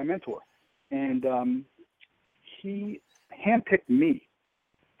basically like my mentor. And he handpicked me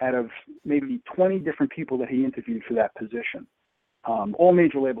out of maybe 20 different people that he interviewed for that position, all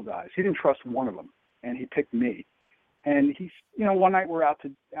major label guys. He didn't trust one of them, and he picked me. And he's, one night we're out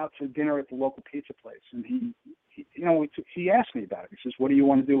to dinner at the local pizza place, and he asked me about it. He says, "What do you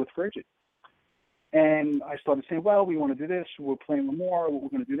want to do with Frigid?" And I started saying, "Well, we want to do this. We're playing Lemoore. We're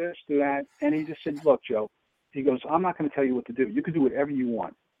going to do this, do that." And he just said, "Look, Joe, He goes, I'm not going to tell you what to do. You can do whatever you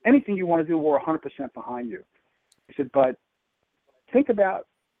want. Anything you want to do, we're 100% behind you. He said, but think about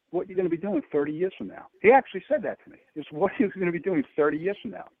what you're going to be doing 30 years from now. He actually said that to me. He said, what are you going to be doing 30 years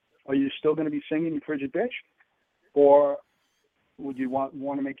from now? Are you still going to be singing in Frigid Bich? Or would you want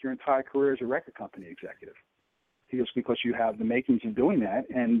to make your entire career as a record company executive? He goes, because you have the makings of doing that,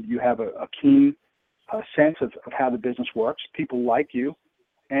 and you have a keen sense of how the business works. People like you,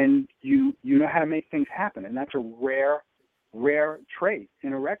 and you know how to make things happen. And that's a rare trait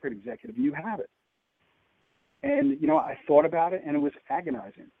in a record executive. You have it. And, I thought about it, and it was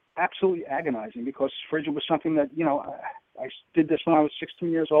agonizing, absolutely agonizing, because Frigid was something that, I did this when I was 16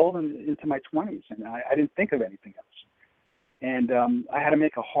 years old and into my 20s, and I didn't think of anything else. And I had to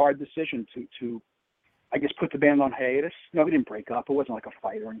make a hard decision to I guess, put the band on hiatus. We didn't break up. It wasn't like a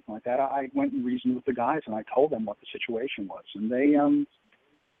fight or anything like that. I went and reasoned with the guys, and I told them what the situation was, and they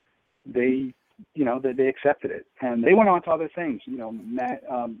accepted it, and they went on to other things. Matt,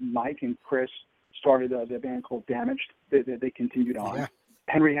 Mike and Chris started their band called Damaged. They continued on. Yeah.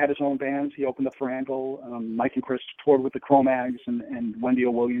 Henry had his own bands. He opened up for Anvil. Mike and Chris toured with the Cro-Mags and Wendy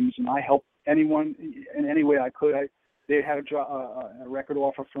O. Williams, and I helped anyone in any way I could. They had a record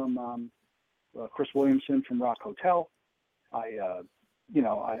offer from Chris Williamson from Rock Hotel. I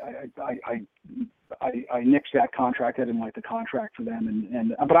nixed that contract. I didn't like the contract for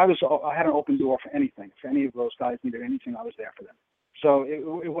them, but I had an open door for anything. If any of those guys needed anything, I was there for them. So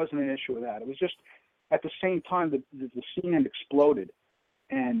it wasn't an issue with that. It was just at the same time the scene had exploded,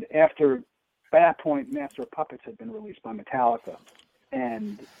 and by that point, Master of Puppets had been released by Metallica,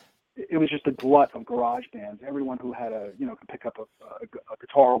 and it was just a glut of garage bands. Everyone who had could pick up a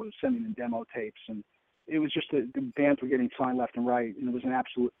guitar was sending in demo tapes, and it was just the bands were getting signed left and right, and it was an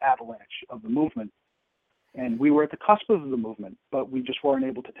absolute avalanche of the movement. And we were at the cusp of the movement, but we just weren't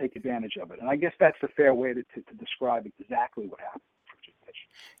able to take advantage of it. And I guess that's the fair way to describe exactly what happened.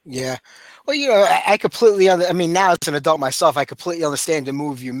 Yeah. Well, I completely now as an adult myself, I completely understand the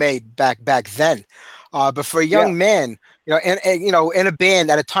move you made back then. But for a young man, in a band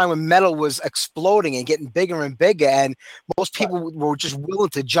at a time when metal was exploding and getting bigger and bigger, and most people were just willing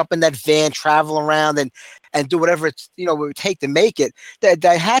to jump in that van, travel around, and do whatever it would take to make it. That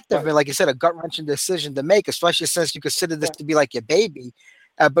had to have been, like you said, a gut-wrenching decision to make, especially since you consider this to be like your baby.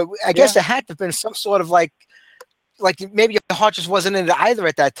 But I guess there had to have been some sort of like maybe your heart just wasn't in it either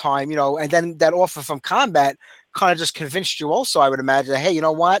at that time, and then that offer from Combat kind of just convinced you also, I would imagine, hey, you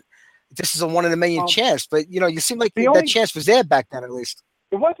know what? This is a 1 in a million chance. But, you seem like that chance was there back then, at least.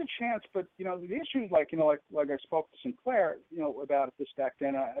 There was a chance, but, the issue is like I spoke to Sinclair, about this back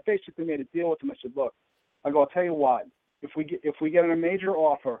then. I basically made a deal with him. I said, look, I'll tell you what, if we get a major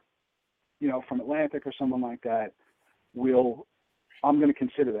offer, from Atlantic or someone like that, I'm going to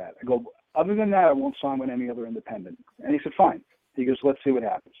consider that. I go, other than that, I won't sign with any other independent. And he said, fine. He goes, let's see what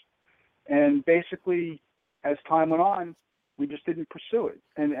happens. And basically, as time went on, we just didn't pursue it.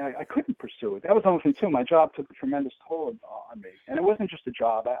 And I couldn't pursue it. That was the only thing, too. My job took a tremendous toll on me. And it wasn't just a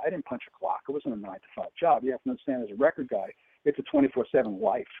job. I didn't punch a clock. It wasn't a 9-to-5 job. You have to understand, as a record guy, it's a 24/7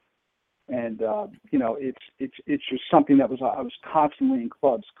 life. And, it's just something that I was constantly in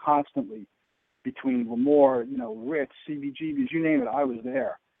clubs, constantly between Lemoore, Ritz, CBGBs, you name it, I was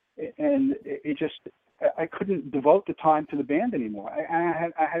there. And it just, I couldn't devote the time to the band anymore. I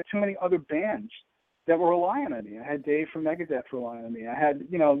had too many other bands that were relying on me. I had Dave from Megadeth relying on me. I had,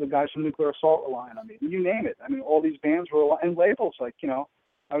 the guys from Nuclear Assault relying on me. You name it. I mean, all these bands were and labels like, I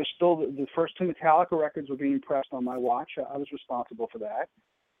was still, the first 2 Metallica records were being pressed on my watch. I was responsible for that.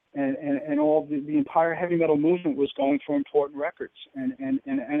 And all the entire heavy metal movement was going for important records. And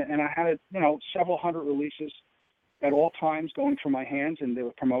I had, several hundred releases at all times going through my hands, and there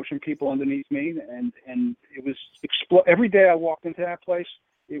were promotion people underneath me, and it was every day I walked into that place,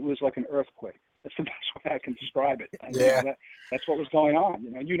 it was like an earthquake. That's the best way I can describe it. That's what was going on.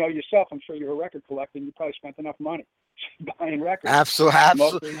 Yourself, I'm sure you're a record collector, and you probably spent enough money buying records.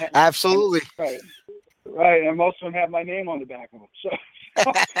 Absolutely. Right, and most of them have my name on the back of them. So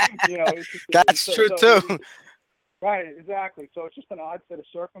that's true too. Right, exactly. So it's just an odd set of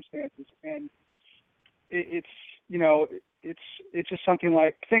circumstances, and it's just something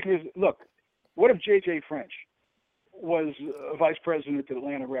like, think of it. Look, what if J.J. French was vice president at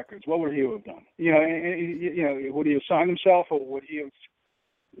Atlantic Records? What would he have done? Would he have signed himself, or would he have,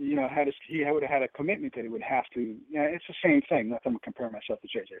 he would have had a commitment that he would have to? It's the same thing. Not that I'm comparing myself to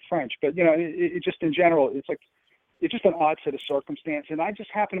J.J. French, but it just in general, it's just an odd set of circumstances. And I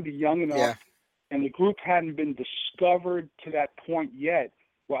just happened to be young enough, and the group hadn't been discovered to that point yet,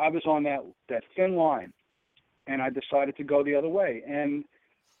 where I was on that thin line, and I decided to go the other way. And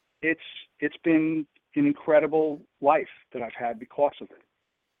it's been an incredible life that I've had because of it.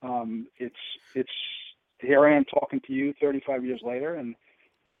 It's here I am talking to you 35 years later, and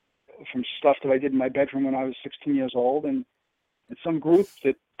from stuff that I did in my bedroom when I was 16 years old, and some group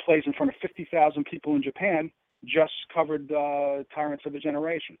that plays in front of 50,000 people in Japan just covered Tyrants of a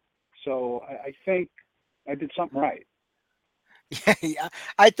Generation. So I think I did something right. Yeah,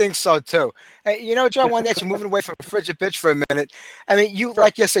 I think so too. You know, John, one that you're moving away from Frigid Bich for a minute. I mean, you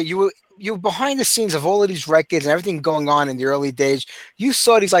like you said, you were behind the scenes of all of these records and everything going on in the early days. You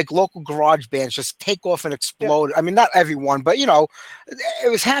saw these like local garage bands just take off and explode. Yeah. I mean, not everyone, but you know, it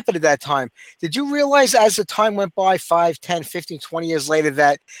was happening at that time. Did you realize as the time went by, 5, 10, 15, 20 years later,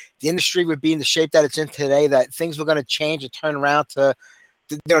 that the industry would be in the shape that it's in today, that things were going to change and turn around to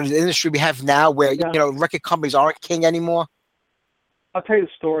the industry we have now where, Yeah. you know, record companies aren't king anymore? I'll tell you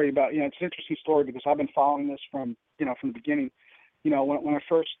the story about, it's an interesting story because I've been following this from the beginning. When I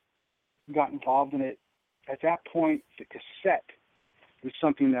first got involved in it, at that point, the cassette was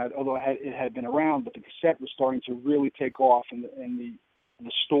something that, although it had been around, but the cassette was starting to really take off, and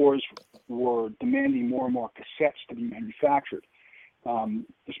the stores were demanding more and more cassettes to be manufactured.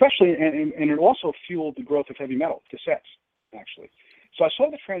 Especially, and it also fueled the growth of heavy metal cassettes, actually. So I saw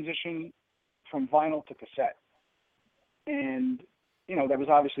the transition from vinyl to cassette, and that was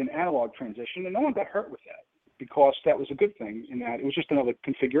obviously an analog transition, and no one got hurt with that because that was a good thing in that it was just another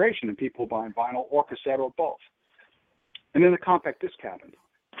configuration and people buying vinyl or cassette or both. And then the compact disc happened,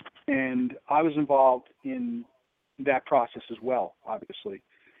 and I was involved in that process as well, obviously.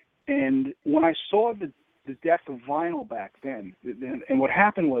 And when I saw the death of vinyl back then, and what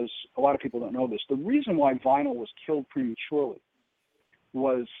happened was, a lot of people don't know this, the reason why vinyl was killed prematurely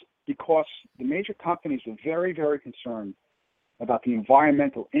was because the major companies were very, very concerned about the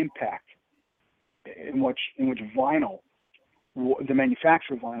environmental impact in which vinyl, the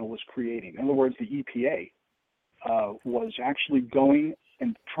manufacture of vinyl, was creating. In other words, the EPA was actually going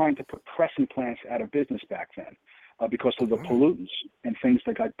and trying to put pressing plants out of business back then because of the pollutants and things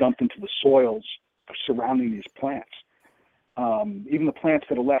that got dumped into the soils surrounding these plants. Even the plants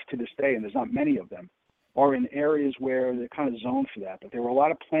that are left to this day, and there's not many of them, are in areas where they're kind of zoned for that. But there were a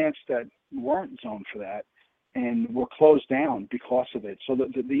lot of plants that weren't zoned for that and were closed down because of it. So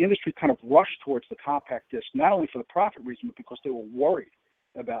the industry kind of rushed towards the compact disc, not only for the profit reason, but because they were worried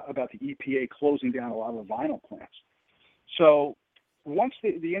about the EPA closing down a lot of the vinyl plants. So once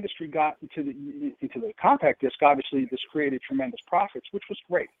the industry got into the compact disc, obviously this created tremendous profits, which was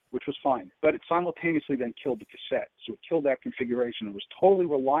great, which was fine. But it simultaneously then killed the cassette. So it killed that configuration. It was totally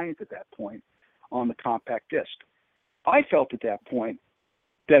reliant at that point on the compact disc. I felt at that point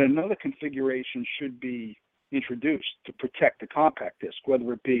that another configuration should be introduced to protect the compact disc,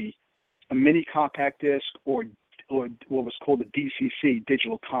 whether it be a mini compact disc or what was called a DCC,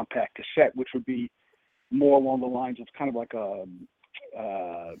 digital compact cassette, which would be more along the lines of kind of like a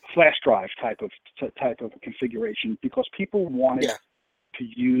flash drive type of a configuration, because people wanted to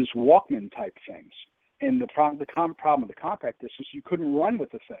use Walkman type things. And the problem with the compact disc is you couldn't run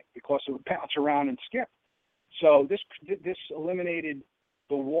with the thing because it would bounce around and skip. So this eliminated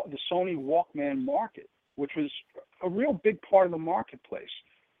the Sony Walkman market, which was a real big part of the marketplace.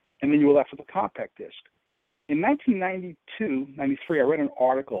 And then you were left with a compact disc. In 1992, 93, I read an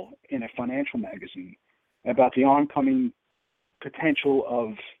article in a financial magazine about the oncoming potential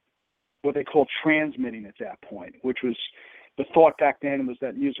of what they called transmitting at that point, which was the thought back then was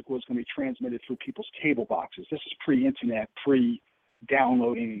that music was going to be transmitted through people's cable boxes. This is pre-internet,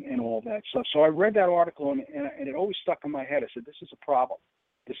 pre-downloading and all that stuff. So I read that article, and it always stuck in my head. I said, this is a problem.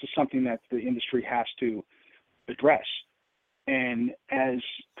 This is something that the industry has to address. And as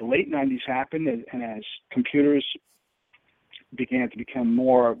the late 90s happened, and as computers began to become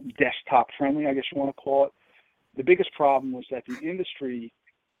more desktop friendly, I guess you want to call it, the biggest problem was that the industry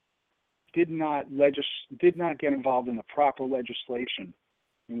did not get involved in the proper legislation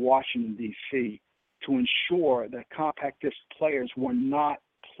in Washington, D.C. to ensure that compact disc players were not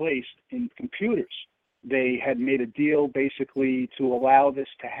placed in computers. They had made a deal basically to allow this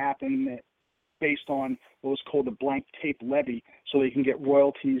to happen based on what was called the blank tape levy, so they can get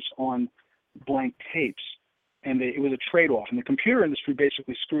royalties on blank tapes. And it was a trade-off. And the computer industry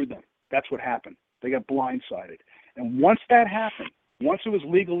basically screwed them. That's what happened. They got blindsided. And once that happened, once it was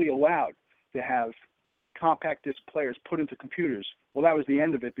legally allowed to have compact disc players put into computers, well, that was the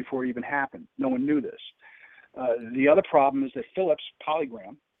end of it before it even happened. No one knew this. The other problem is that Philips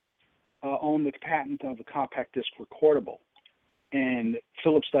Polygram owned the patent of the compact disc recordable. And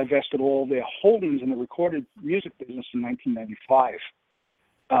Philips divested all their holdings in the recorded music business in 1995,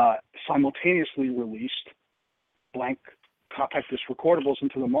 simultaneously released blank compact disc recordables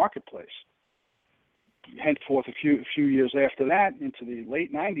into the marketplace. henceforth, a few years after that, into the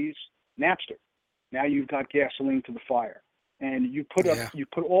late 90s, Napster. Now you've got gasoline to the fire. And you put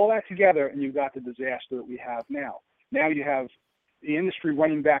all that together, and you've got the disaster that we have now. Now you have the industry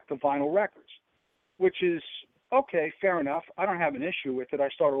running back to vinyl records, which is, okay, fair enough. I don't have an issue with it. I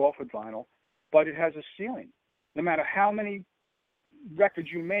started off with vinyl, but it has a ceiling. No matter how many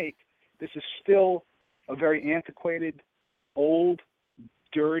records you make, this is still a very antiquated, old,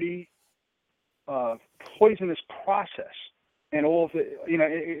 dirty, poisonous process. And all of the,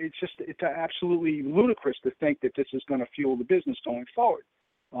 it's absolutely ludicrous to think that this is going to fuel the business going forward.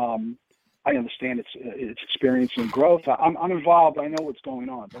 I understand it's experiencing growth. I'm involved. I know what's going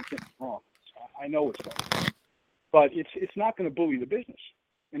on. Don't get me wrong. I know what's going on. But it's not going to bully the business,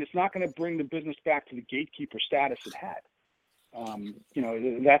 and it's not going to bring the business back to the gatekeeper status it had. I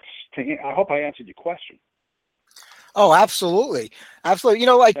hope I answered your question. Oh, absolutely. Absolutely.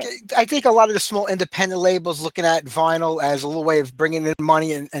 I think a lot of the small independent labels looking at vinyl as a little way of bringing in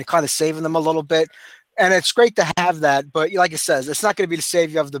money and kind of saving them a little bit. And it's great to have that. But like it says, it's not going to be the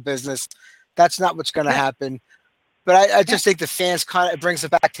savior of the business. That's not what's going to happen. But I just think the fans it brings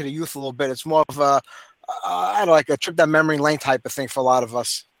it back to the youth a little bit. It's more of a trip down memory lane type of thing for a lot of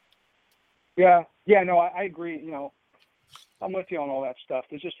us. Yeah. Yeah, no, I agree. I'm with you on all that stuff.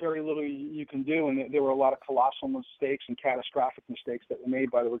 There's just very little you can do, and there were a lot of colossal mistakes and catastrophic mistakes that were made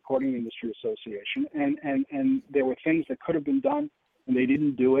by the Recording Industry Association, and there were things that could have been done, and they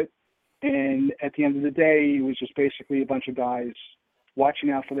didn't do it. And at the end of the day, it was just basically a bunch of guys watching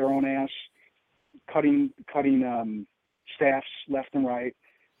out for their own ass, cutting staffs left and right,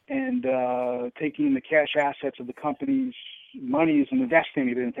 and taking the cash assets of the company's monies and investing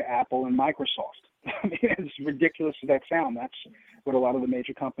it into Apple and Microsoft. I mean, as ridiculous as that sounds, that's what a lot of the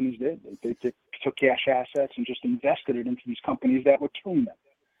major companies did. They took cash assets and just invested it into these companies that were killing them.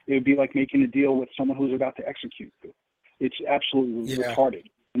 It would be like making a deal with someone who's about to execute you. It's absolutely retarded.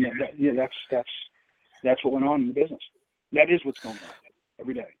 And that's what went on in the business. That is what's going on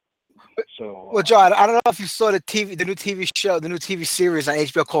every day. So, well, John, I don't know if you saw the new TV show, the new TV series on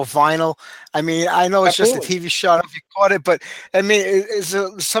HBO called Vinyl. I mean, I know it's just a TV show. I don't know if you caught it, but I mean, is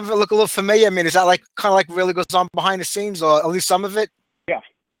some of it look a little familiar? I mean, is that kind of really goes on behind the scenes, or at least some of it? Yeah,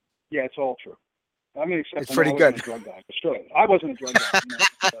 it's all true. I mean, except it's pretty good. A drug guy, but still, I wasn't a drug guy.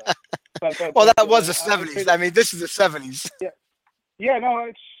 Well, that was the 70s. I mean, this is the 70s. Yeah, no,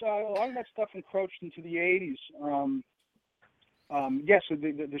 it's a lot of that stuff encroached into the 80s. Yes,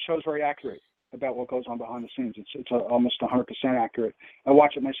 the show's very accurate about what goes on behind the scenes. It's almost 100% accurate. I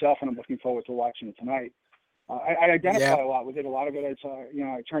watch it myself, and I'm looking forward to watching it tonight. I identify a lot with it. A lot of it,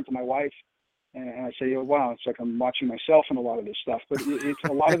 I turn to my wife, and I say, wow, it's like I'm watching myself in a lot of this stuff. But it's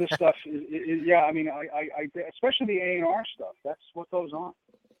a lot of this stuff. I mean, I especially the A&R stuff. That's what goes on,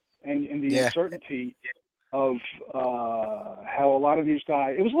 and the uncertainty of how a lot of these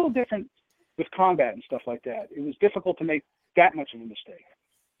guys. It was a little different with combat and stuff like that. It was difficult to make that much of a mistake.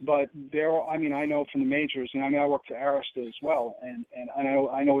 But I know from the majors, and I work for Arista as well, and I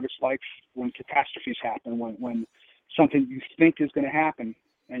know what it's like when catastrophes happen, when something you think is going to happen,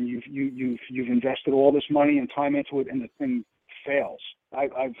 and you've invested all this money and time into it, and the thing fails.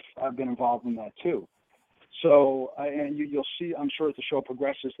 I've been involved in that too. So and you'll see, I'm sure as the show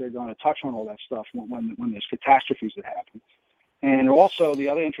progresses, they're going to touch on all that stuff when there's catastrophes that happen. And also, the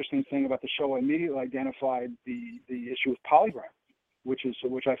other interesting thing about the show, I immediately identified the issue with polygram, which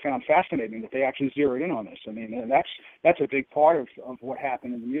I found fascinating that they actually zeroed in on this. I mean, that's a big part of what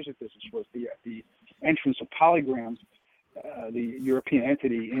happened in the music business was the entrance of polygram, the European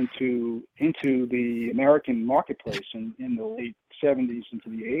entity, into the American marketplace in the late 70s into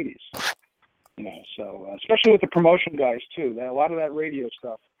the 80s. So especially with the promotion guys too, a lot of that radio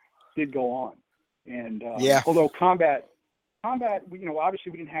stuff did go on. And although combat,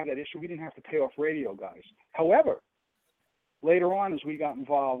 obviously we didn't have that issue. We didn't have to pay off radio guys. However, later on, as we got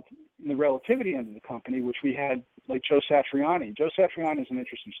involved in the relativity end of the company, which we had like Joe Satriani. Joe Satriani is an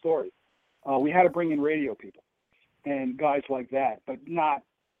interesting story. We had to bring in radio people and guys like that, but not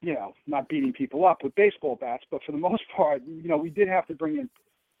beating people up with baseball bats. But for the most part, we did have to bring in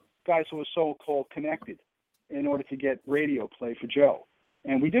guys who were so-called connected in order to get radio play for Joe.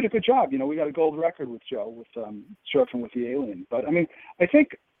 And we did a good job. We got a gold record with Joe with Surfing with the Alien. But I mean, I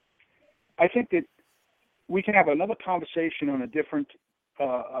think that we can have another conversation on a different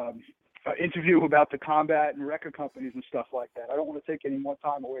interview about the combat and record companies and stuff like that. I don't want to take any more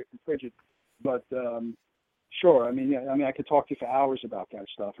time away from Frigid, but sure. I mean, I could talk to you for hours about that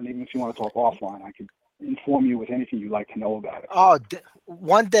stuff. And even if you want to talk offline, I could inform you with anything you'd like to know about it. Oh,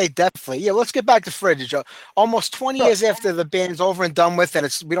 one day, definitely. Yeah, let's get back to Frigid, Joe. Almost 20 years after the band's over and done with, and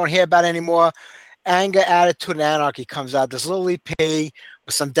we don't hear about it anymore. Anger, Attitude, and Anarchy comes out. This little EP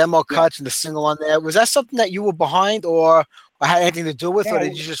with some demo cuts and the single on there. Was that something that you were behind or had anything to do with, or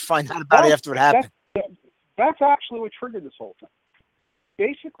did you just find out about it after it happened? That's actually what triggered this whole thing.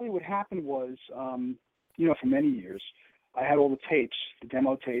 Basically, what happened was, for many years, I had all the tapes, the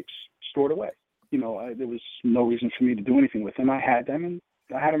demo tapes, stored away. There was no reason for me to do anything with them. I had them, and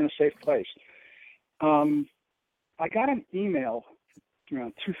I had them in a safe place. I got an email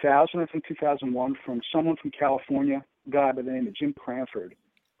around 2000, I think 2001, from someone from California, a guy by the name of Jim Cranford,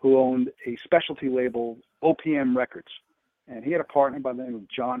 who owned a specialty label, OPM Records. And he had a partner by the name of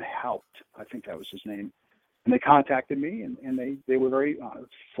John Haupt, I think that was his name. And they contacted me, and they were very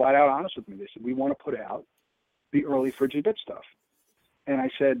flat out honest with me. They said, we want to put out the early Frigid Bich stuff. And I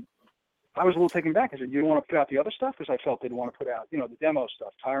said, I was a little taken back. I said, you don't want to put out the other stuff? Because I felt they'd want to put out, the demo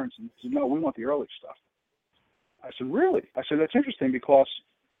stuff, Tyrants. And he said, no, we want the early stuff. I said, really? I said, that's interesting because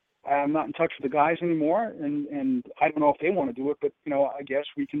I'm not in touch with the guys anymore, and I don't know if they want to do it, but, I guess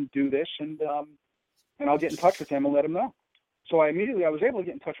we can do this, and I'll get in touch with them and let them know. So I was able to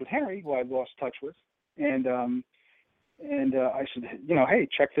get in touch with Henry, who I'd lost touch with, and I said, hey,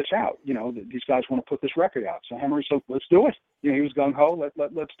 check this out. These guys want to put this record out. So Henry said, let's do it. He was gung-ho,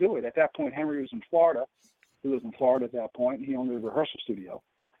 let's do it. At that point, Henry was in Florida. He lived in Florida at that point. He owned a rehearsal studio,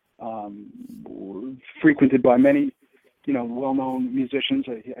 frequented by many, well-known musicians.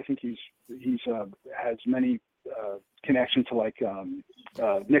 I think he's has many connections to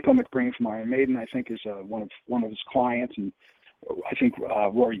Nico McBrain from Iron Maiden, I think, is one of his clients, and I think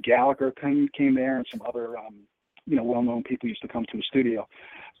Rory Gallagher came there, and some other well-known people used to come to the studio.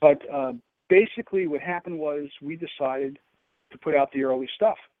 But basically what happened was we decided to put out the early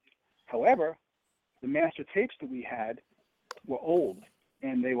stuff. However, the master tapes that we had were old,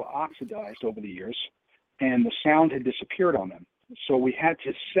 and they were oxidized over the years, and the sound had disappeared on them. So we had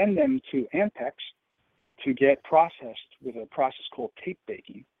to send them to Ampex to get processed with a process called tape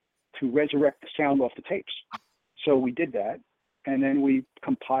baking to resurrect the sound off the tapes. So we did that, and then we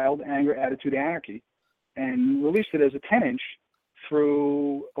compiled Anger, Attitude, Anarchy, and released it as a 10-inch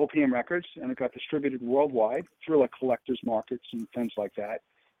through OPM Records, and it got distributed worldwide through collectors markets and things like that.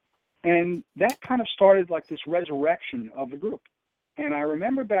 And that kind of started this resurrection of the group. And I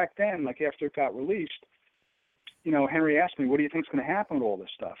remember back then, after it got released, Henry asked me, what do you think is going to happen with all this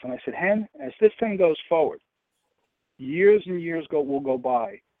stuff? And I said, Hen, as this thing goes forward, years and years will go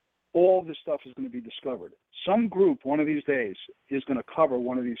by, all this stuff is going to be discovered. Some group, one of these days, is going to cover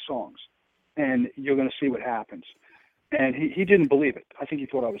one of these songs, and you're going to see what happens. And he didn't believe it. I think he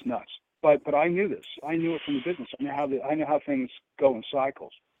thought I was nuts. But I knew this. I knew it from the business. I know how things go in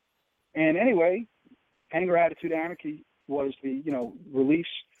cycles. And anyway, Anger, Attitude, Anarchy was the release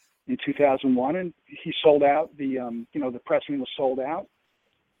in 2001, and he sold out. The pressing was sold out,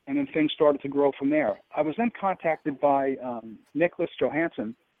 and then things started to grow from there. I was then contacted by Nicholas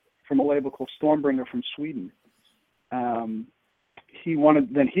Johansson from a label called Stormbringer from Sweden. He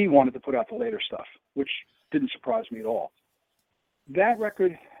wanted to put out the later stuff, which didn't surprise me at all. That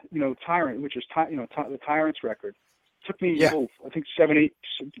record, Tyrant, which is the Tyrants record, took me, I think 7, 8.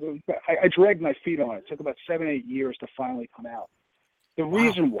 I dragged my feet on it. It took about 7, 8 years to finally come out. The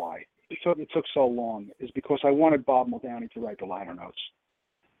reason why it took so long is because I wanted Bob Muldowney to write the liner notes,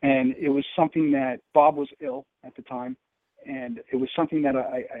 and it was something that Bob was ill at the time, and it was something that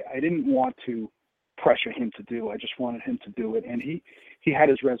I didn't want to pressure him to do. I just wanted him to do it, and he had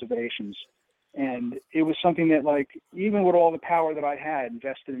his reservations. And it was something that, even with all the power that I had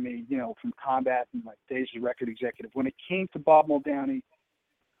invested in me, from Combat and days as record executive, when it came to Bob Muldowney,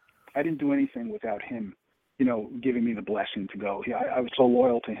 I didn't do anything without him, giving me the blessing to go. I was so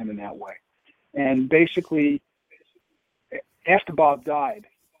loyal to him in that way. And basically, after Bob died,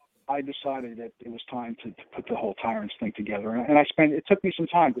 I decided that it was time to put the whole Tyrants thing together. And it took me some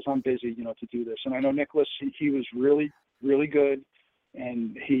time because I'm busy, to do this. And I know Nicholas, he was really, really good.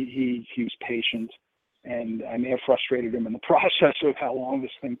 And he was patient, and I may have frustrated him in the process of how long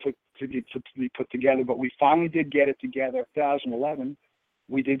this thing took to be put together. But we finally did get it together. 2011,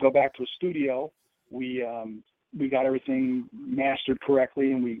 we did go back to a studio. We got everything mastered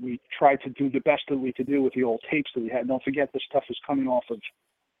correctly, and we tried to do the best that we could do with the old tapes that we had. Don't forget, this stuff is coming off of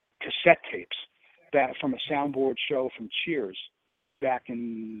cassette tapes that from a soundboard show from Cheers back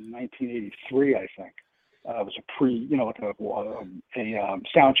in 1983, I think. It was a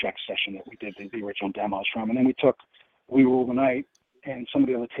sound check session that we did the original demos from, and then we Rule the Night and some of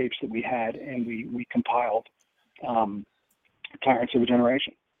the other tapes that we had, and we compiled Tyrants of a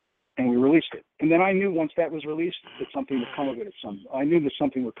Generation, and we released it. And then I knew once that was released that something would come of it I knew that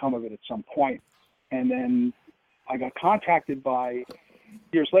something would come of it at some point. And then I got contacted by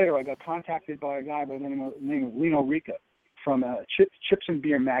years later, I got contacted by a guy by the name of Lino Rica from Chips and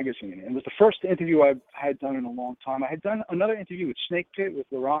Beer magazine. And it was the first interview I had done in a long time. I had done another interview with Snake Pit with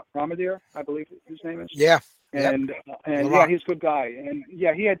Laurent Ramadir, I believe his name is. Yeah. And yeah, he's a good guy. And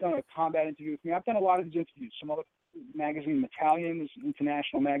yeah, he had done a combat interview with me. I've done a lot of his interviews. Some other magazine, Italian,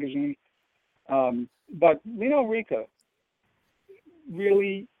 international magazine. But Lino Rica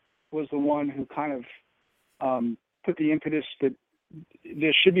really was the one who kind of put the impetus that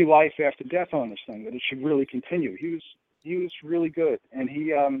there should be life after death on this thing, that it should really continue. He was really good, and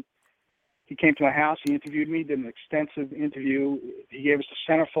he came to my house. He interviewed me, did an extensive interview. He gave us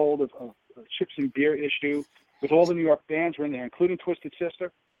a centerfold of Chips and Beer issue with all the New York bands were in there, including Twisted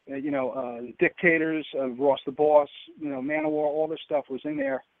Sister. The Dictators, Ross the Boss, Manowar, all this stuff was in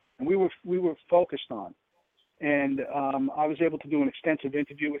there, and we were focused on. And I was able to do an extensive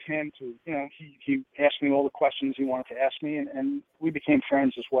interview with him. He asked me all the questions he wanted to ask me, and we became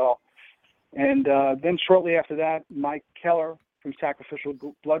friends as well. And then shortly after that, Mike Keller from Sacrificial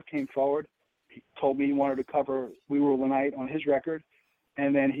Blood came forward. He told me he wanted to cover We Rule the Night on his record.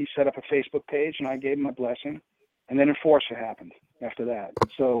 And then he set up a Facebook page, and I gave him a blessing. And then Enforcer happened after that.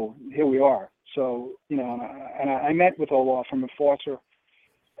 So here we are. So, and I met with Olaf from Enforcer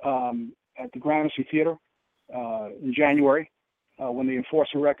at the Gramercy Theater in January. When the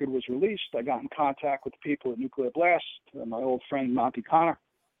Enforcer record was released, I got in contact with the people at Nuclear Blast, my old friend Monty Connor,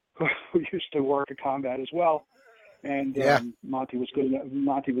 who used to work at Combat as well. And Monty was good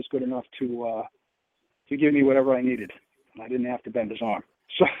enough to give me whatever I needed. I didn't have to bend his arm.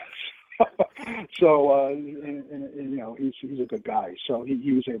 So he's a good guy. So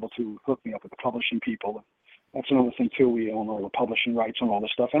he was able to hook me up with the publishing people. That's another thing too. We own all the publishing rights on all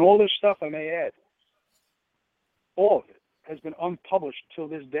this stuff, and all this stuff, I may add, all of it has been unpublished till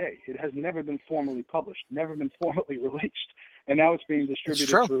this day. It has never been formally published, never been formally released, and now it's being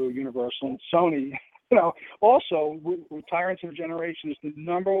distributed through Universal and Sony. Also, Tyrants of a Generation is the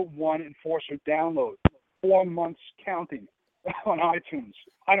 #1 Enforcer download, 4 months counting on iTunes.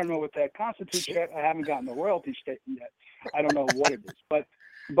 I don't know what that constitutes yet. I haven't gotten the royalty statement yet. I don't know what it is, but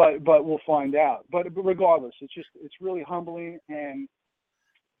we'll find out. But regardless, it's really humbling, and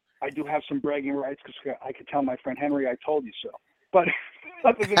I do have some bragging rights because I could tell my friend Henry I told you so. But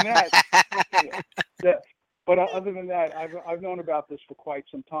other than that, I've known about this for quite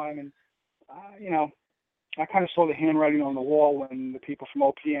some time, and I kind of saw the handwriting on the wall when the people from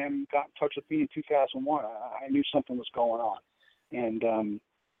OPM got in touch with me in 2001. I knew something was going on, and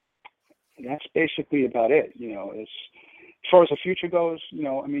that's basically about it. As far as the future goes,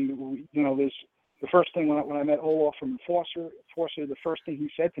 there's the first thing when I met Olaf from Enforcer, the first thing he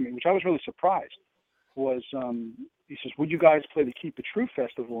said to me, which I was really surprised, was he says, "Would you guys play the Keep It True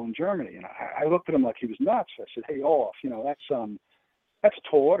Festival in Germany?" And I looked at him like he was nuts. I said, "Hey, Olaf, that's a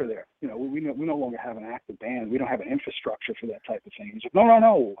tall order there. We no longer have an active band. We don't have an infrastructure for that type of thing." He's like,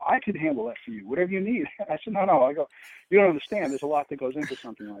 No, I could handle that for you. Whatever you need." I said, No. I go, "You don't understand. There's a lot that goes into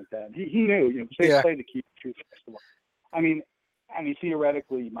something like that." He knew, because they played the Keep It True Festival. I mean,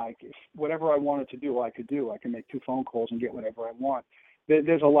 theoretically, Mike, if whatever I wanted to do, I could do. I can make 2 phone calls and get whatever I want.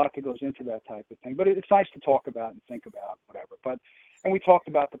 There's a lot that goes into that type of thing. But it's nice to talk about and think about, whatever. And we talked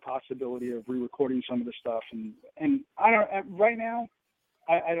about the possibility of re-recording some of the stuff. And I don't, right now,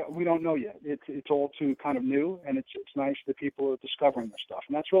 we don't know yet. It's all too kind of new, and it's nice that people are discovering this stuff.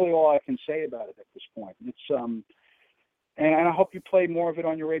 And that's really all I can say about it at this point. It's and I hope you play more of it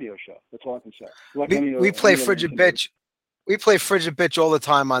on your radio show. That's all I can say. We play Frigid Bich. We play Frigid Bich all the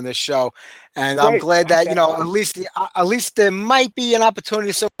time on this show, and I'm glad that at least there might be an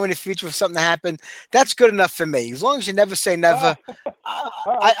opportunity somewhere in the future for something to happen. That's good enough for me. As long as you never say never,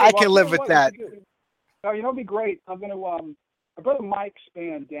 I can live with that. No, it'd be great. I'm gonna. My brother Mike's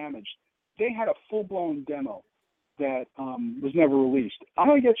band Damaged, they had a full-blown demo that was never released. I'm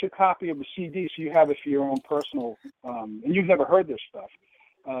gonna get you a copy of the CD so you have it for your own personal. And you've never heard this stuff.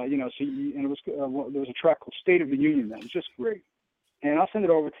 And it was there was a track called State of the Union that was just great, and I'll send it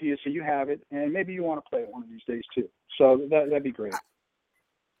over to you so you have it, and maybe you want to play it one of these days too. So that'd be great.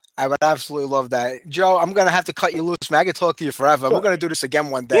 I would absolutely love that, Joe. I'm gonna have to cut you loose, man. I could talk to you forever. We're gonna do this again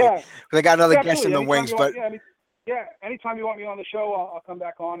one day. Yeah, because I got another guest in the wings. Anytime you want me on the show, I'll come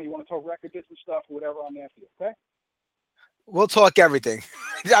back on. You want to talk record business stuff or whatever, I'm there for you. Okay. We'll talk everything.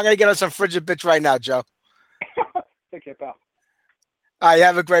 I'm gonna get on some Frigid Bich right now, Joe. Take care, pal. All right,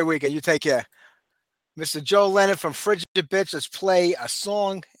 have a great weekend. You take care. Mr. Joe Leonard from Frigid Bich. Let's play a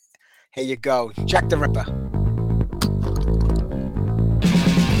song. Here you go. Jack the Ripper.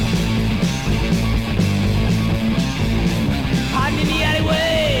 Hiding in the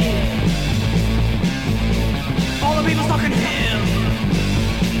alleyway. All the people talking to him.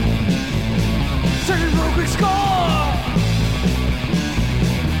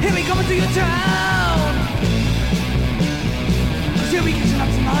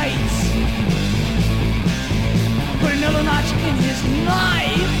 night. Put another notch in his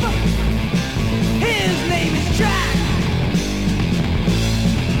knife. His name is Jack.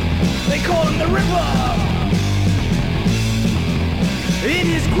 They call him the Ripper. In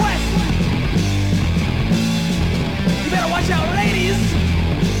his quest, you better watch out, ladies.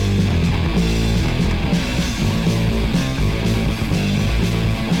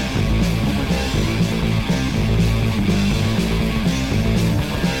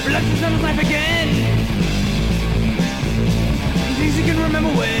 Reluctance on his life again. He thinks he can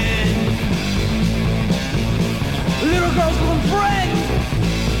remember when little girls call him friend.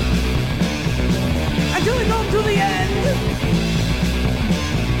 Until we go to the end.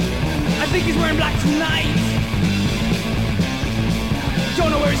 I think he's wearing black tonight. Don't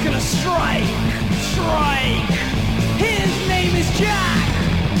know where he's gonna strike. His name is Jack.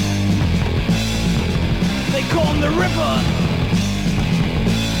 They call him the Ripper.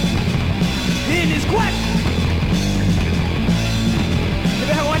 In his quest, you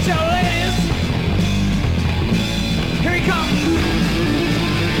better watch out, ladies. Here he comes.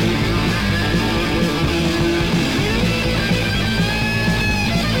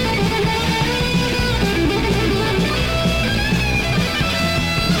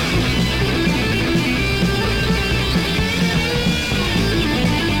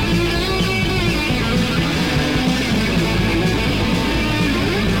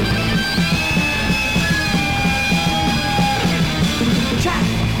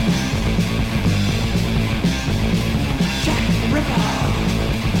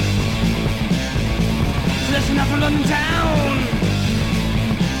 Enough from London town.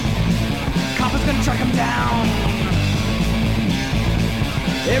 Copper's gonna track him down.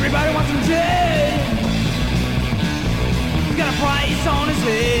 Everybody wants him dead. He's got a price on his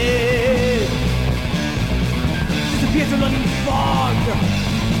head. Disappeared to London fog.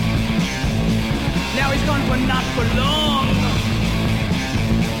 Now he's gone, but not for long.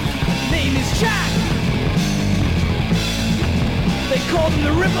 Name is Jack. They called him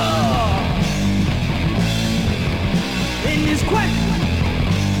the Ripper. In his quest,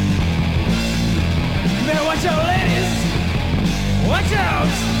 you better watch out, ladies. Watch out.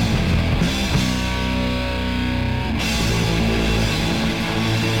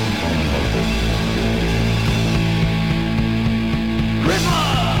 Ripper,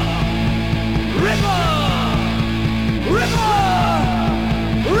 Ripper, Ripper,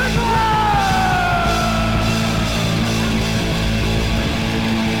 Ripper.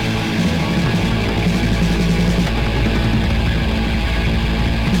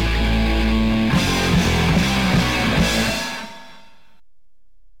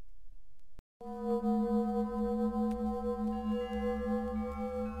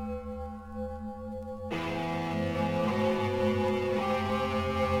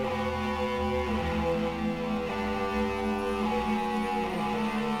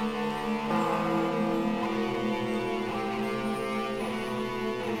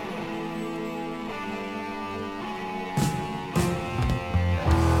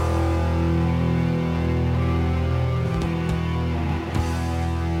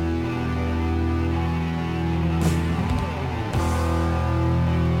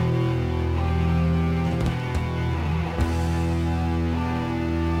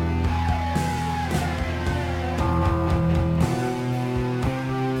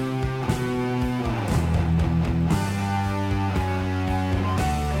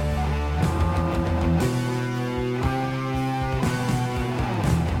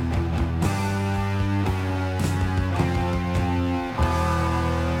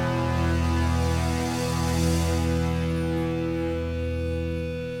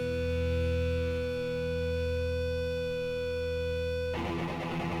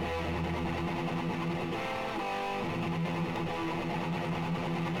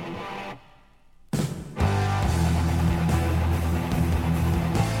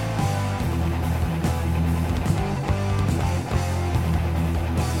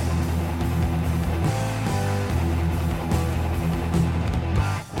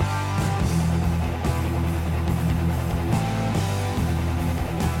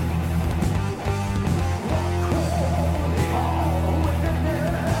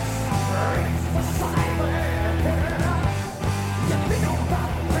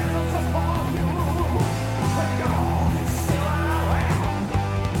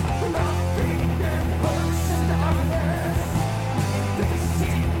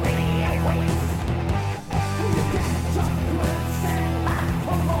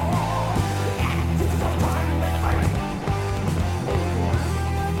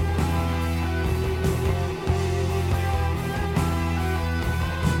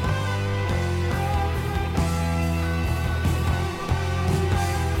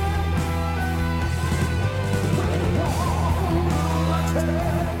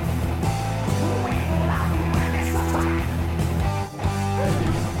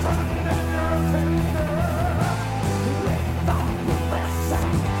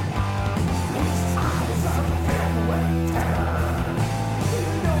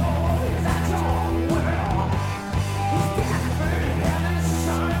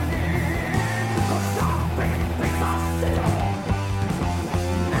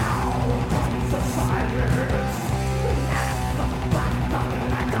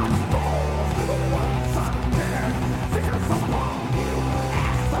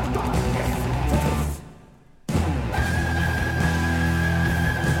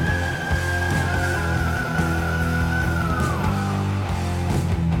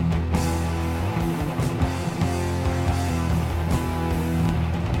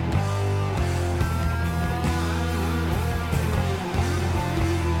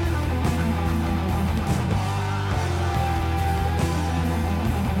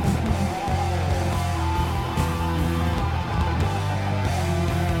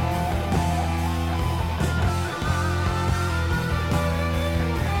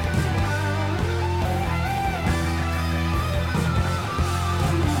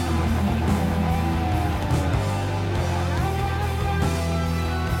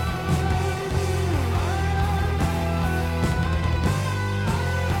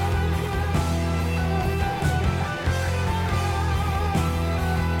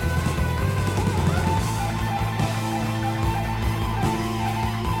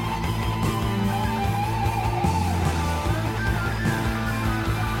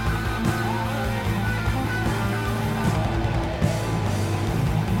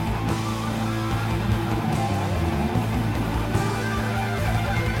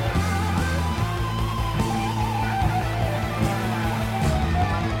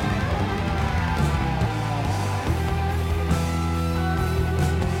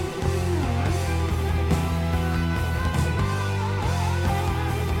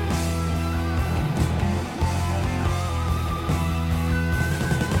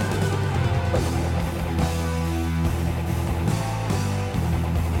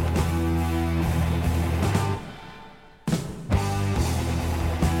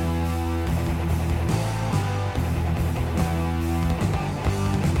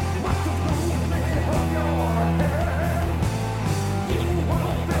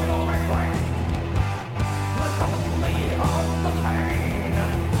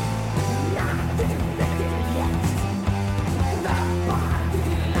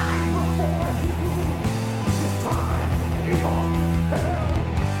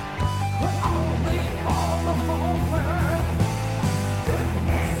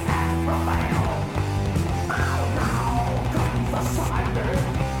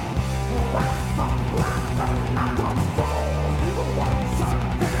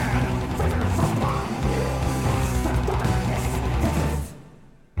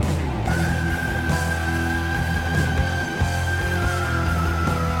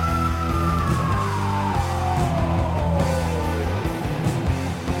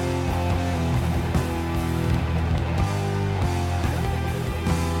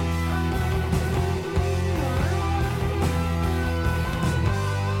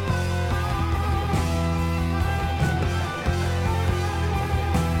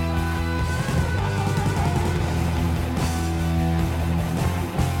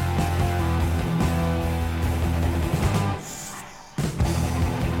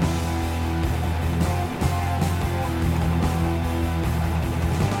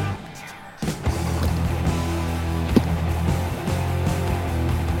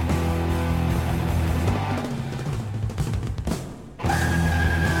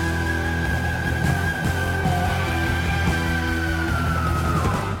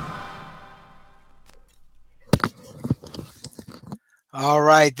 All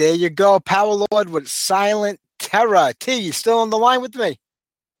right, there you go. Power Lord with Silent Terror. T, you still on the line with me?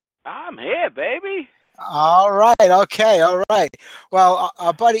 I'm here, baby. All right. Okay. All right. Well,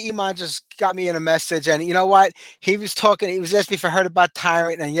 our buddy Iman just got me in a message, and you know what? He was talking. He was asking me if I heard about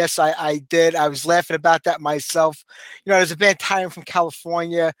Tyrant, and yes, I did. I was laughing about that myself. You know, there's a band Tyrant from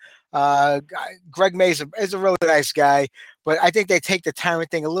California. Greg May is a really nice guy, but I think they take the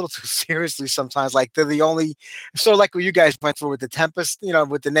Tyrant thing a little too seriously sometimes. Like they're the only, sort of like what you guys went through with the Tempest, you know,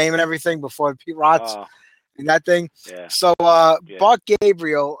 with the name and everything before Pete Rots Oh, and that thing. yeah, So yeah. Bart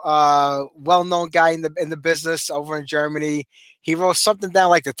Gabriel, well-known guy in the business over in Germany, he wrote something down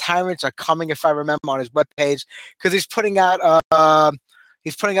like the Tyrants are coming, if I remember, on his webpage, because he's putting out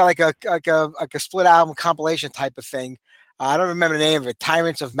like a split album compilation type of thing. I don't remember the name of it.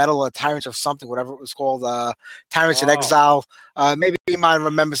 Tyrants of Metal or Tyrants of something, whatever it was called. Tyrants in Oh, Exile. Maybe he might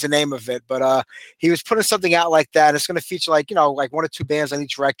remembers the name of it, but he was putting something out like that. It's going to feature like like one or two bands on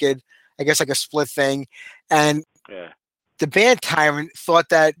each record. I guess like a split thing, and yeah. the band Tyrant thought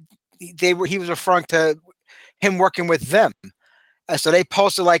that he was referring to him working with them. So they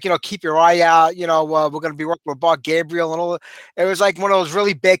posted like, keep your eye out. We're going to be working with Bob Gabriel and all. It was like one of those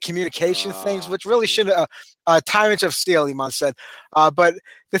really bad communication things, which really Jeez. shouldn't. Tyrants of Steel, Iman said. But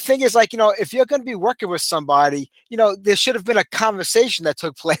the thing is, like, if you're going to be working with somebody, there should have been a conversation that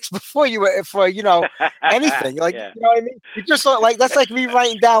took place before you were for anything. Like, Yeah. you know what I mean? You just like that's like me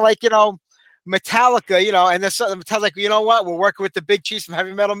writing down like Metallica, and there's something Metallica, like, you know what? We're working with the Big Chiefs from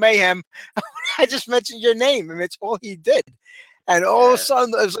Heavy Metal Mayhem. I just mentioned your name, and it's all he did. And all of a Yeah.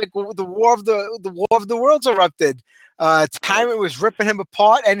 sudden, it was like the war of the worlds erupted. Yep. Tyrant was ripping him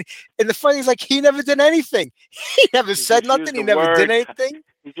apart, and the funny is, like, he never did anything. He never He said just used nothing. the He never did word. anything.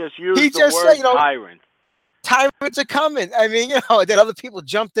 He just He used the just said, word tyrant. tyrants are coming. I mean, then other people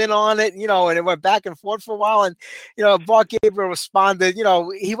jumped in on it, and it went back and forth for a while. And, Bart Gabriel responded,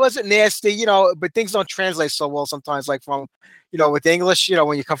 he wasn't nasty, but things don't translate so well sometimes, like from, with English,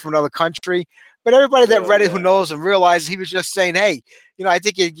 when you come from another country. But everybody that Really, read it who yeah. knows and realizes he was just saying, hey, I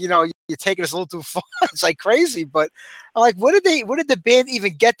think you're taking this a little too far. It's like crazy. But I'm like, where did the band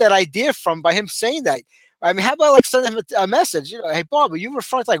even get that idea from by him saying that? I mean, how about like send him a message? Hey Bob, are you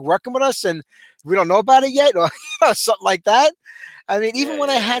referring to like working with us and we don't know about it yet, or something like that? I mean, even Yeah, when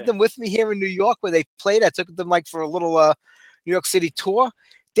I yeah, had yeah. them with me here in New York, where they played, I took them like for a little New York City tour.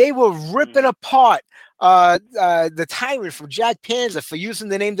 They were ripping Mm. apart the Tyrant from Jack Panzer for using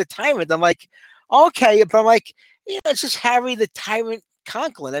the name the Tyrant. I'm like, okay, but I'm like, it's just Harry the Tyrant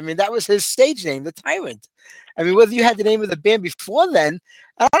Conklin. I mean, that was his stage name, the Tyrant. I mean, whether you had the name of the band before then,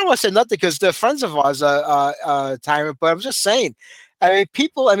 I don't want to say nothing because they're friends of ours, Tyrant, but I'm just saying. I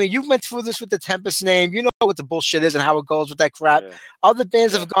mean, you went through this with the Tempest name. You know what the bullshit is and how it goes with that crap. Yeah. Other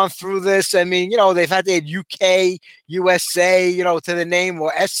bands Yeah. have gone through this. I mean, they've had to add UK, USA, to the name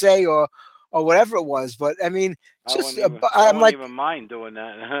or SA or whatever it was. But I mean, just I I'm wouldn't like, even mind doing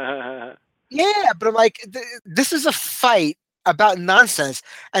that. yeah, but I'm like, this is a fight about nonsense.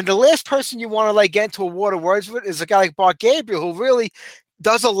 And the last person you want to like get into a war of words with is a guy like Bart Gabriel, who really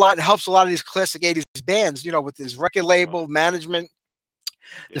does a lot and helps a lot of these classic 80s bands, with his record Oh, label, management,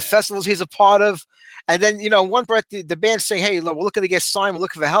 the yeah. festivals he's a part of. And then, one breath, the band's saying, hey, look, we're looking to get signed, we're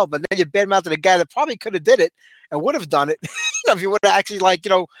looking for help. And then you badmouth the guy that probably could have did it and would have done it if you would have actually, like,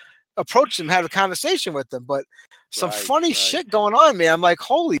 approached him, had a conversation with them. But some Right, funny right. shit going on, man. I'm like,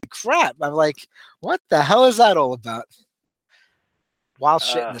 holy crap. I'm like, what the hell is that all about? Wild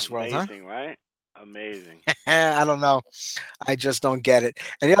shit in this world, huh? Amazing, right? Amazing. I don't know. I just don't get it.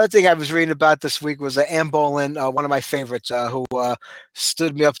 And the other thing I was reading about this week was Ann Boleyn, one of my favorites, who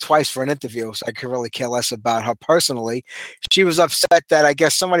stood me up twice for an interview. So I could really care less about her personally. She was upset that I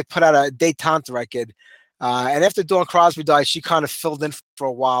guess somebody put out a détente record. And after Dawn Crosby died, she kind of filled in for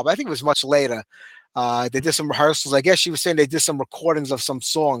a while. But I think it was much later. They did some rehearsals. I guess she was saying they did some recordings of some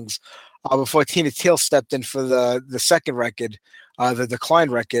songs before Tina Teal stepped in for the second record, the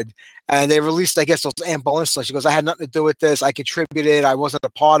Decline record. And they released, I guess, those Ann Boleyn songs. She goes, I had nothing to do with this. I contributed. I wasn't a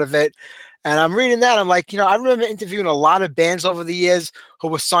part of it. And I'm reading that. I'm like, I remember interviewing a lot of bands over the years who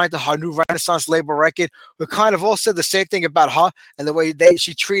were signed to her new Renaissance label record, who kind of all said the same thing about her and the way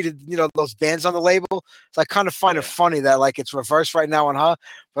she treated, those bands on the label. So I kind of find it Yeah. funny that like it's reversed right now on her,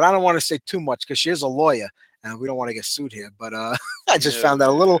 but I don't want to say too much because she is a lawyer and we don't want to get sued here. But I just No, found that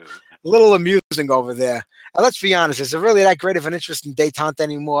no. a little amusing over there. Let's be honest, is it really that great of an interest in détente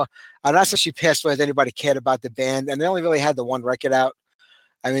anymore? Not since she passed away has anybody cared about the band, and they only really had the one record out.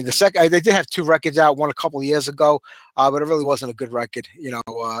 I mean, the second they did have two records out, one a couple of years ago, but it really wasn't a good record.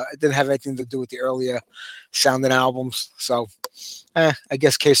 It didn't have anything to do with the earlier sounding albums. So, I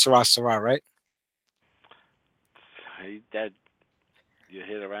guess que sera, sera, right? That You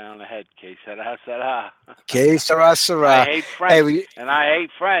hit it right on the head. Que sera, sera. Que sera, I sera. hate Hey, French, and I hate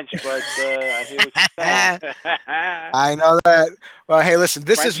French, but I hear what you're saying. I know that. Well, hey, listen,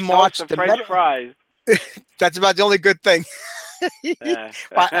 this French is toast March. and French fries. That's about the only good thing. Yeah.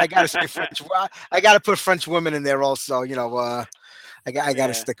 I gotta say French. I gotta put French women in there also. I gotta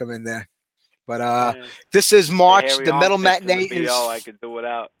Yeah. stick them in there. But Yeah. this is The March. hairy The metal armpits and matinee the BO, I is could do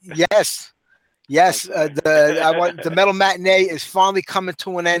without. yes. I'm Yes, sorry. the metal matinee is finally coming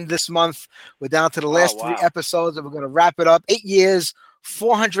to an end this month. We're down to the Oh, last 3 wow. episodes, and we're going to wrap it up. 8 years,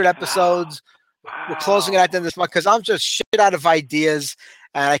 400 episodes. We're closing it at the end of this month because I'm just shit out of ideas,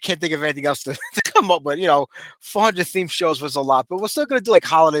 and I can't think of anything else to come up with. 400 theme shows was a lot, but we're still going to do like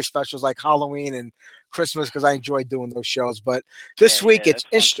holiday specials, like Halloween and Christmas, because I enjoy doing those shows. But this week, it's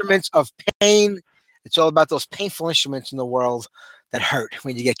instruments of pain. It's all about those painful instruments in the world that hurt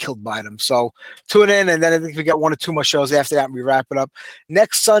when you get killed by them. So tune in, and then I think we got 1 or 2 more shows after that, and we wrap it up.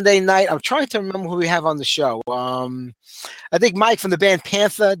 Next Sunday night, I'm trying to remember who we have on the show. I think Mike from the band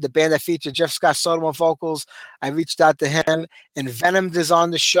Panther, the band that featured Jeff Scott Soto on vocals. I reached out to him, and Venomed is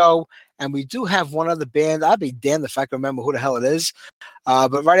on the show. And we do have one other band. I'd be damned if I can remember who the hell it is.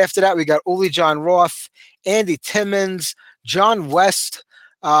 But right after that, we got Uli John Roth, Andy Timmons, John West,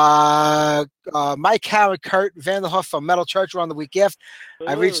 Mike Howard, Kurt Vanderhoof from Metal Church were on the week after.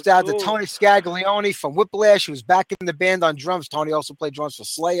 I reached out to Tony Scaglione from Whiplash, who was back in the band on drums. Tony also played drums for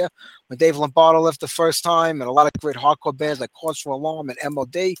Slayer when Dave Lombardo left the first time, and a lot of great hardcore bands like Cause for Alarm and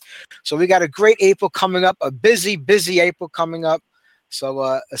MOD. So we got a great April coming up, a busy April coming up.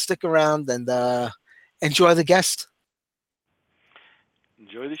 So stick around and enjoy the guest.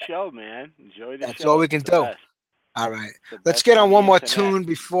 Enjoy the show, man. Enjoy the show. That's all we can do. Best. All right. Let's get on one more tune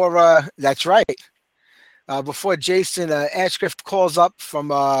before that's right. Before Jason Ashcroft calls up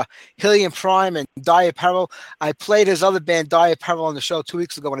from Hillian Prime and Dire Peril. I played his other band, Dire Peril, on the show 2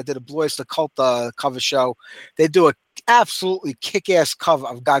 weeks ago when I did a Blue Oyster Cult cover show. They do an absolutely kick-ass cover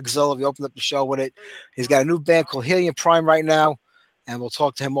of Godzilla. We opened up the show with it. He's got a new band called Hillian Prime right now, and we'll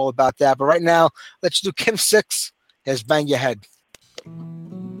talk to him all about that. But right now, let's do Kim Six. Here's Bang Your Head.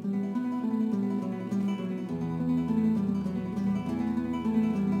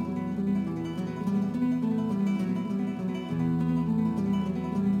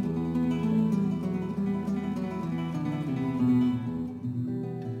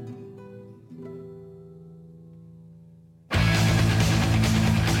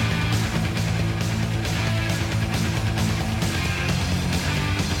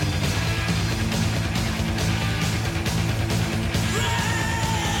 Run!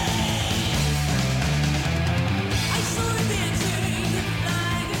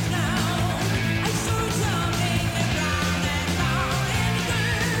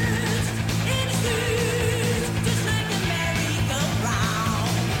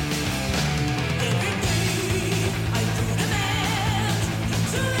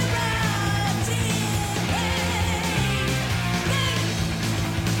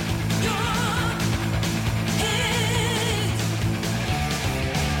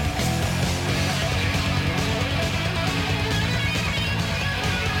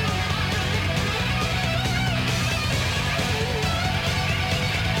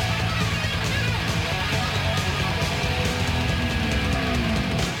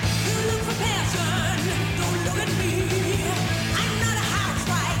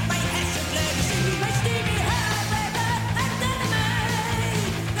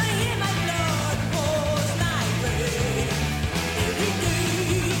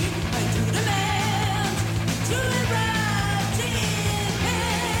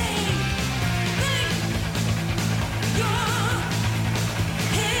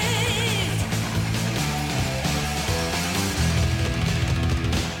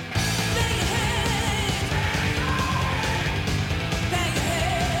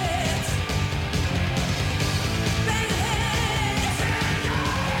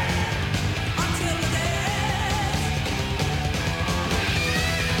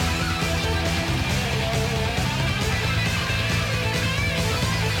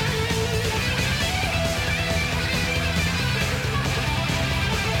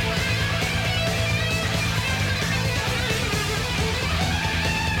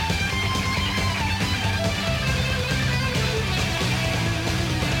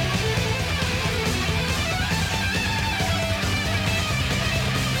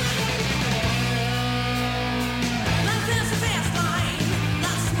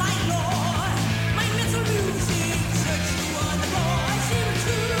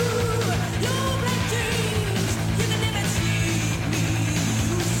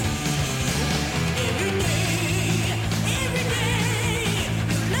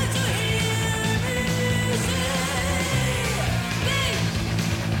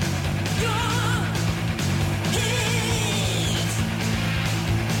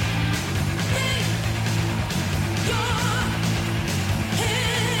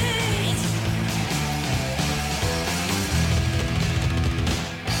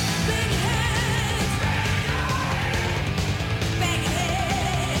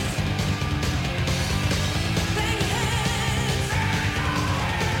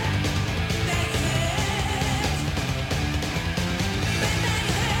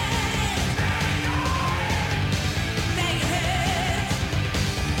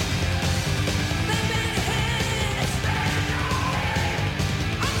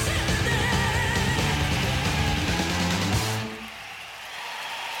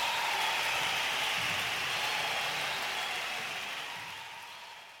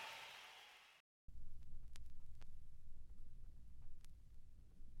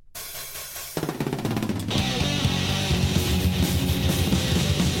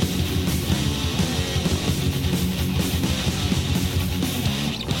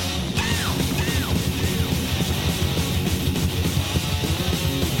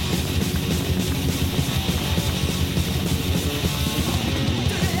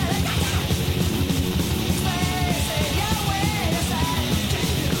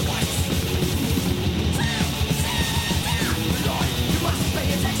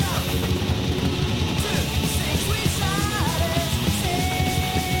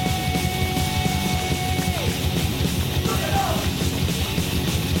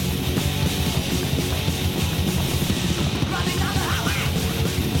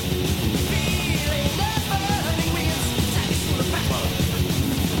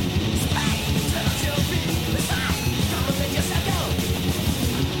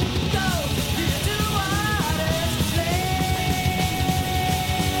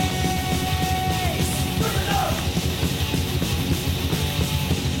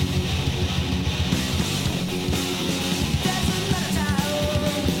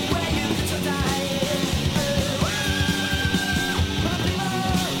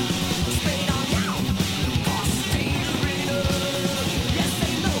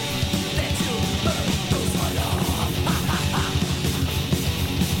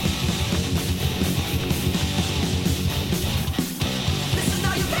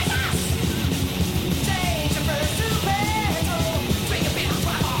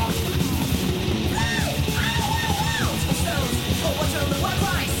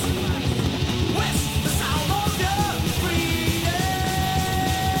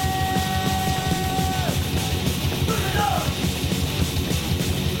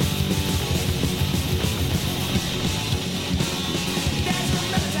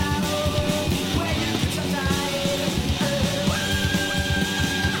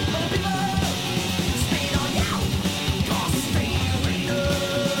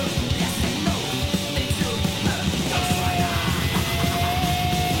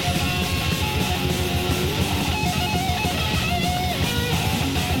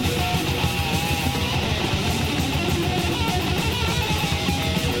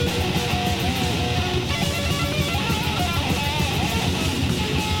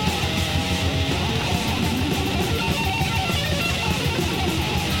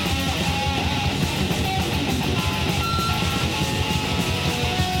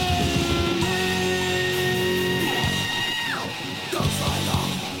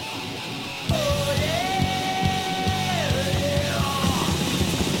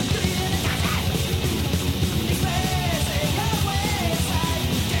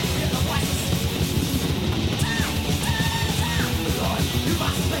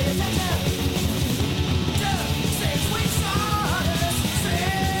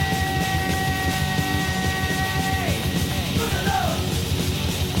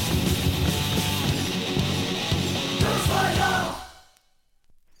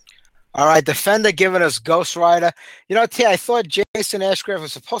 All right, Defender giving us Ghost Rider. You know, T, I thought Jason Ashcraft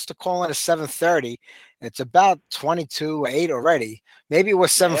was supposed to call in at 7:30. It's about 22:08 already. Maybe it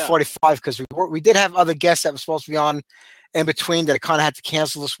was Yeah. 7:45 because we did have other guests that were supposed to be on in between that I kind of had to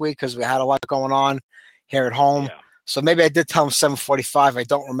cancel this week because we had a lot going on here at home. Yeah. So maybe I did tell him 7:45. I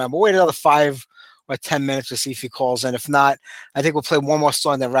don't remember. Wait another 5 or 10 minutes to see if he calls in. If not, I think we'll play one more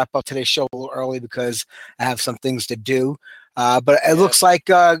song then wrap up today's show a little early because I have some things to do. But it looks like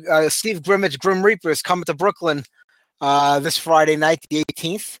Steve Grimmage, Grim Reaper, is coming to Brooklyn this Friday night, the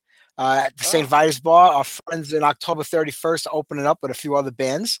 18th, at the St. Vitus Bar. Our friends in October 31st opening up with a few other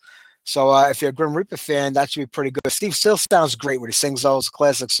bands. So if you're a Grim Reaper fan, that should be pretty good. Steve still sounds great when he sings those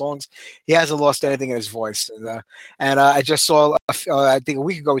classic songs. He hasn't lost anything in his voice. And I just saw, I think a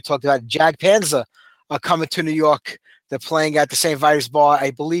week ago, we talked about Jag Panzer coming to New York. They're playing at the St. Vitus Bar,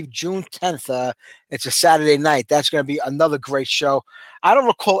 I believe, June 10th. It's a Saturday night. That's going to be another great show. I don't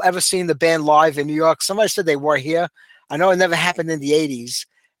recall ever seeing the band live in New York. Somebody said they were here. I know it never happened in the 80s.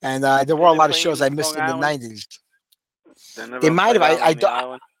 And there were a lot of shows I missed in the 90s. They might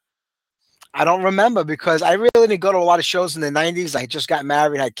have. I don't remember because I really didn't go to a lot of shows in the 90s. I just got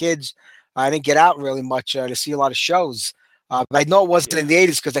married, had kids. I didn't get out really much to see a lot of shows. But I know it wasn't in the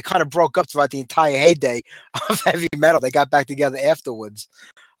 80s because they kind of broke up throughout the entire heyday of heavy metal. They got back together afterwards.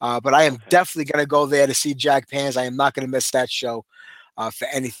 But I am definitely going to go there to see Jag Pans. I am not going to miss that show for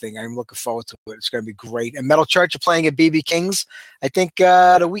anything. I'm looking forward to it. It's going to be great. And Metal Church are playing at BB King's. I think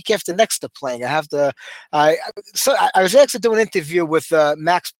the week after next they're playing. I have to. I was actually doing an interview with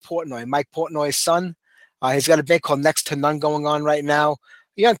Max Portnoy, Mike Portnoy's son. He's got a band called Next to None going on right now.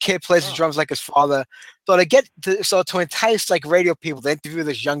 A young kid plays the drums like his father. So to entice like radio people to interview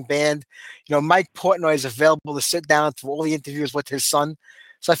this young band, Mike Portnoy is available to sit down through all the interviews with his son.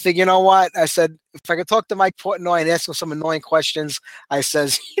 So I figured, you know what? I said, if I could talk to Mike Portnoy and ask him some annoying questions, I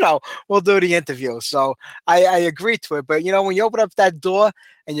says, we'll do the interview. So I agreed to it. But, when you open up that door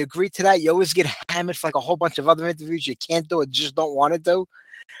and you agree to that, you always get hammered for like a whole bunch of other interviews you can't do it, just don't want to do.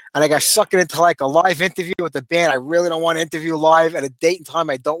 And I got sucked into like a live interview with the band. I really don't want to interview live at a date and time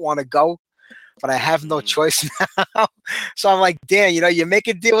I don't want to go, but I have no choice now. So I'm like, damn, you make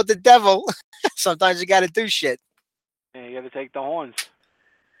a deal with the devil. Sometimes you got to do shit. Yeah, you got to take the horns.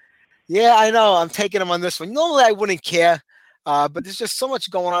 Yeah, I know. I'm taking them on this one. Normally, I wouldn't care, but there's just so much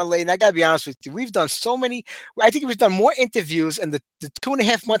going on lately. And I got to be honest with you. We've done so many. I think we've done more interviews in the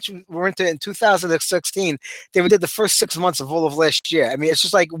 2.5 months we're into in 2016 than we did the first 6 months of all of last year. I mean, it's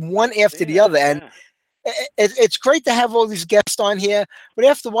just like one after the other. And it's great to have all these guests on here, but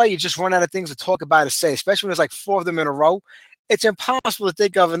after a while, you just run out of things to talk about or say, especially when there's like 4 of them in a row. It's impossible to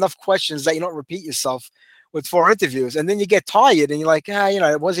think of enough questions that you don't repeat yourself with 4 interviews, and then you get tired and you're like,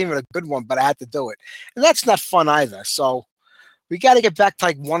 it wasn't even a good one, but I had to do it. And that's not fun either. So we got to get back to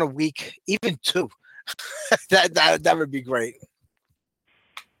like 1 a week, even 2. that would be great.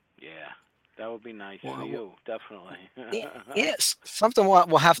 Yeah, that would be nice for you, definitely. Yes, something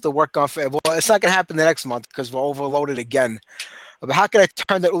we'll have to work on. Well, it's not going to happen the next month because we're overloaded again. But how can I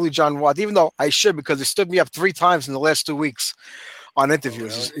turn that Uli John Roth, even though I should, because he stood me up 3 times in the last 2 weeks on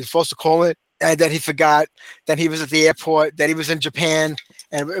interviews. Really? He's supposed to call it. And then he forgot. Then he was at the airport. Then he was in Japan,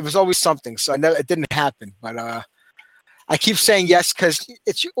 and it was always something. So it didn't happen. But I keep saying yes because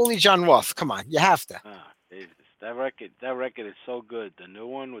it's Uli John Roth. Come on, you have to. That record is so good. The new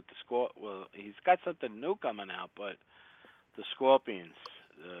one with the he's got something new coming out, but the Scorpions.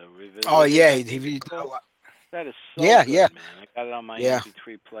 Oh yeah, that is so good, man. I got it on my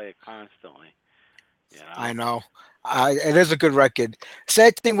MP3 player constantly. I know. It is a good record.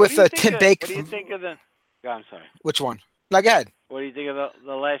 Same thing with Tim Baker. What do you think of the? Oh, I'm sorry. Which one? No, go ahead. What do you think of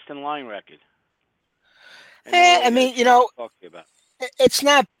the Last in Line record? I mean, it's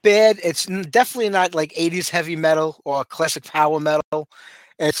not bad. It's definitely not like 80s heavy metal or classic power metal.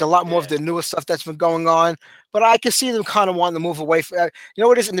 It's a lot more of the newer stuff that's been going on. But I can see them kind of wanting to move away from. You know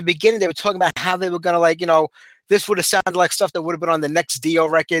what it is? In the beginning, they were talking about how they were going to this would have sounded like stuff that would have been on the next Dio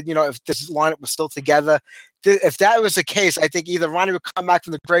record, if this lineup was still together. If that was the case, I think either Ronnie would come back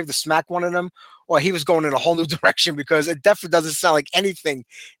from the grave to smack one of them, or he was going in a whole new direction because it definitely doesn't sound like anything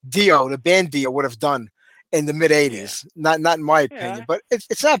Dio, the band Dio, would have done in the mid-'80s. Not in my opinion, but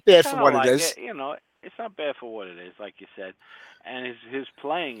it's not bad for what it is. It's not bad for what it is, like you said. And his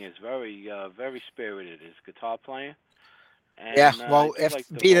playing is very very spirited, his guitar playing. And, if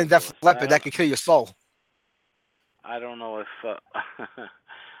being in Def Leppard, that could kill your soul. I don't know if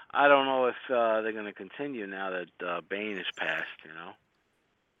they're going to continue now that Bane is passed.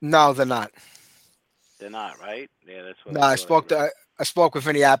 No, they're not. They're not, right? Yeah, that's what. No, I I spoke with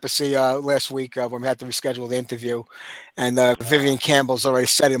Vinny Appice last week when we had to reschedule the interview, and Vivian Campbell's already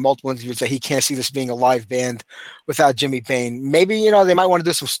said in multiple interviews that he can't see this being a live band without Jimmy Payne. Maybe they might want to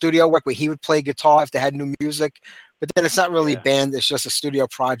do some studio work where he would play guitar if they had new music, but then it's not really a band; it's just a studio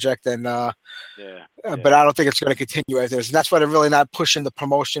project, and but I don't think it's going to continue as is. And that's why they're really not pushing the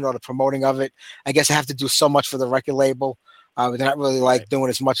promotion or the promoting of it. I guess I have to do so much for the record label. But they're not really doing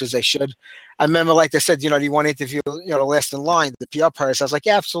as much as they should. I remember, like they said, do you want to interview, last in line, the PR person. I was like,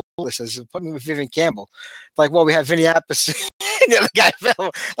 yeah, absolutely. Says, put me with Vivian Campbell. Like, well, we have Vinny Appice. The other guy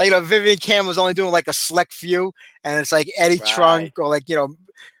fell. Vivian Campbell's only doing like a select few, and it's like Eddie Trunk or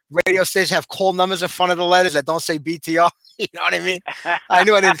radio stations have call numbers in front of the letters that don't say BTR. You know what I mean? I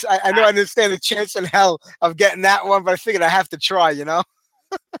knew I didn't stand a chance in hell of getting that one, but I figured I have to try.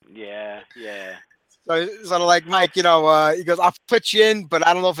 Yeah. So sort of like Mike, he goes, I'll put you in, but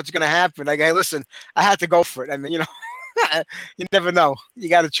I don't know if it's going to happen. I go, hey, listen, I had to go for it. I mean, you never know. You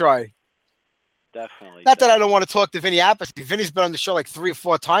got to try. Definitely. Not that I don't want to talk to Vinny Appice. Vinny's been on the show like 3 or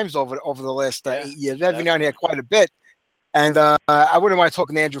 4 times over the last 8 years. I've been on here quite a bit. And I wouldn't mind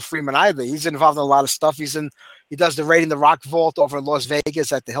talking to Andrew Freeman either. He's involved in a lot of stuff. He does the Raiding the Rock Vault over in Las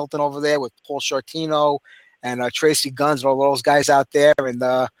Vegas at the Hilton over there with Paul Shortino and Tracy Guns and all those guys out there. And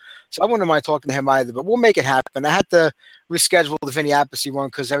so I wouldn't mind talking to him either, but we'll make it happen. I had to reschedule the Vinny Appice one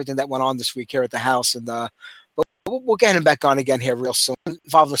because everything that went on this week here at the house. And but we'll get him back on again here real soon.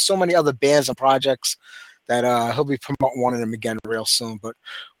 Involved with so many other bands and projects that he'll be promoting one of them again real soon. But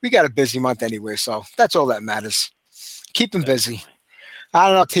we got a busy month anyway, so that's all that matters. Keep him busy. I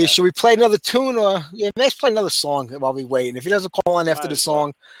don't know, T. Should we play another tune or let's play another song while we wait? And if he doesn't call in after the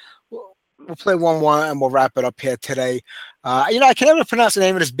song, we'll play one more and we'll wrap it up here today. I can never pronounce the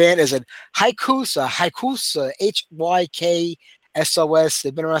name of this band. Is it Hyksos? Hyksos.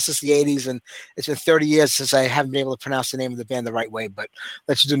 They've been around since the 80s, and it's been 30 years since I haven't been able to pronounce the name of the band the right way, but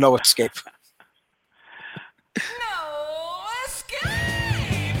let's do No Escape. No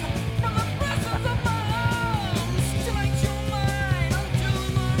escape from the presence of my arms to make you mine until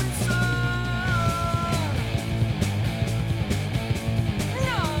the morning sun.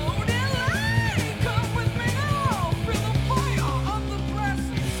 No delay, come with me now, feel the fire of the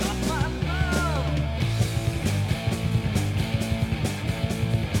presence of my love.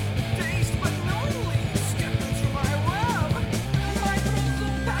 Taste but lonely, step into my web. My throats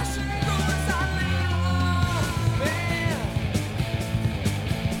of passion grow as I lay low.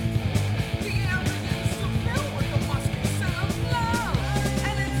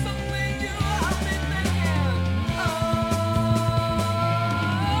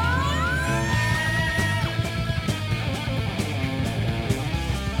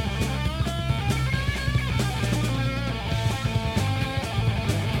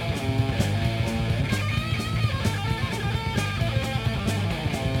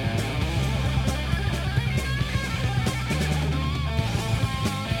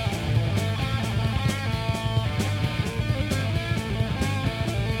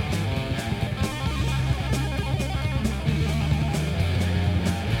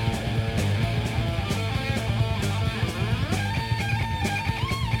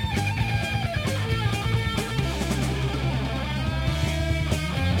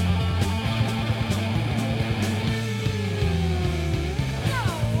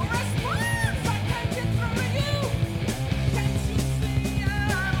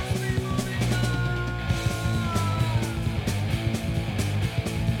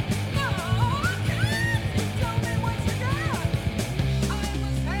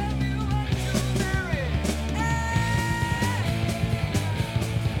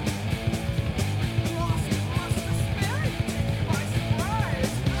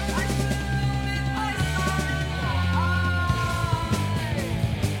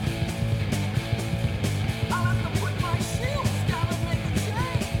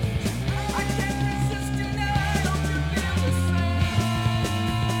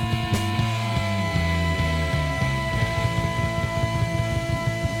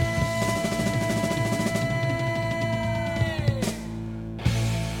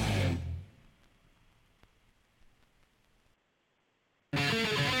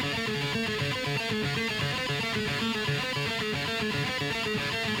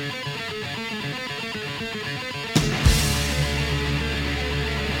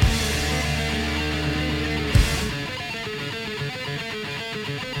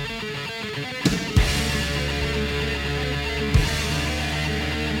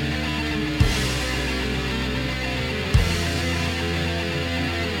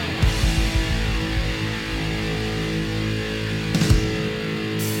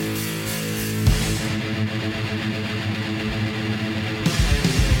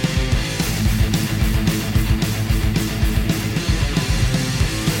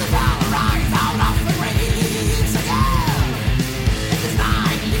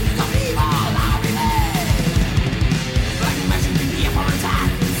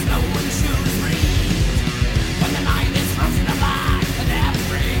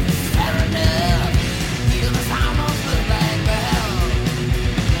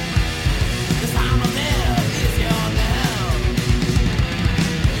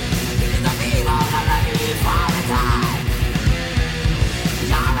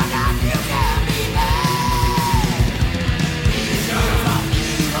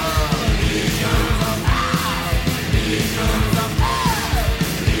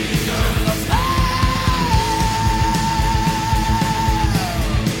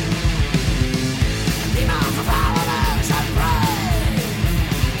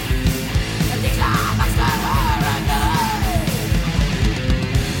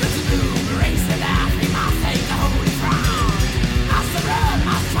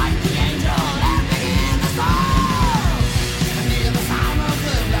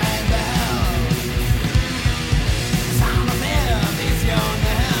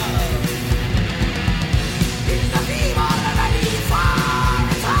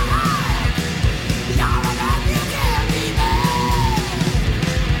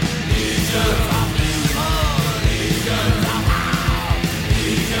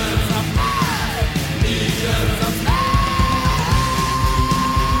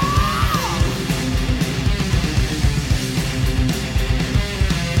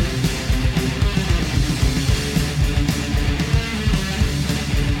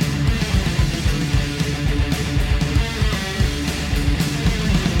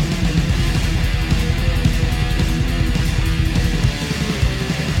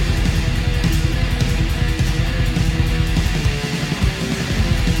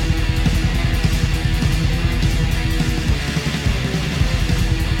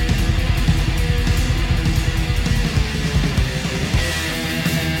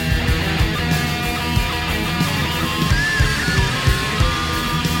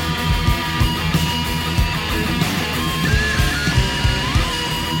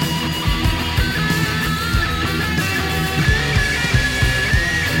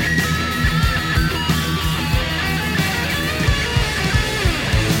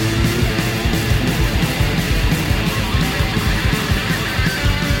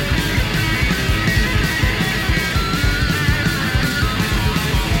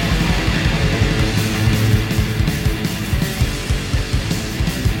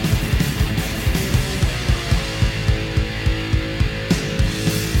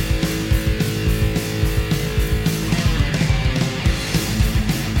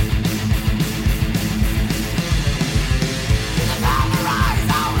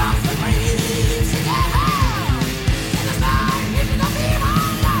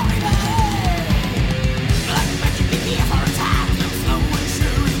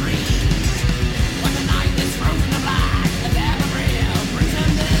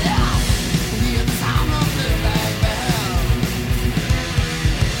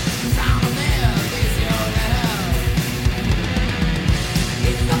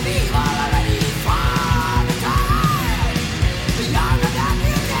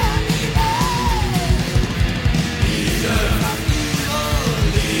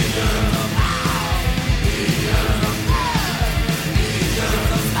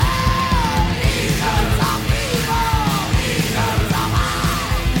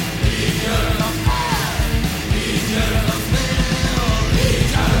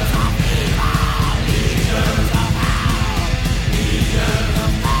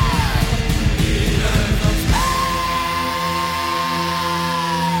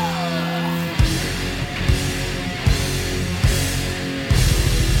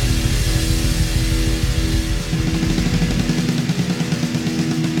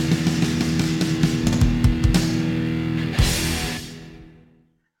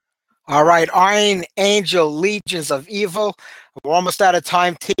 All right, Iron Angel, Legions of Evil. We're almost out of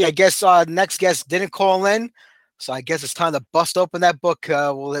time, T. I guess our next guest didn't call in, so I guess it's time to bust open that book.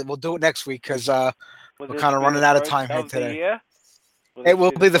 We'll do it next week because Will we're this kind of be running the out of first time here of the today. year? It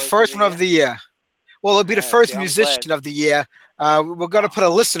will be the first one of the year. Well, it'll be the Yeah, first see, I'm musician glad. of the year. We're going to put a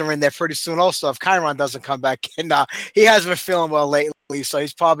listener in there pretty soon also if Chiron doesn't come back. And he hasn't been feeling well lately, so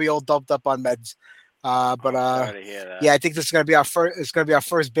he's probably all doped up on meds. But Sorry to hear that. yeah, I think this is going to be our first. It's going to be our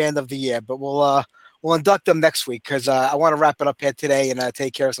first band of the year. But we'll induct them next week because I want to wrap it up here today and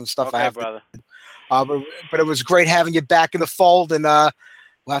take care of some stuff I Okay, have brother. to. But it was great having you back in the fold, and we'll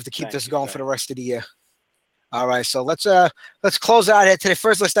have to keep Thank this you, going sir. for the rest of the year. All right, so let's close out here today.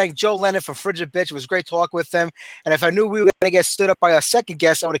 First, let's thank Joe Leonard from Frigid Bich. It was great talking with him. And if I knew we were going to get stood up by our second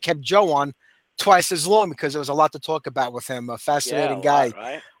guest, I would have kept Joe on twice as long because there was a lot to talk about with him. A fascinating Yeah, guy. lot,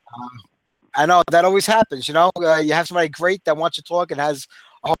 right? I know that always happens. You have somebody great that wants to talk and has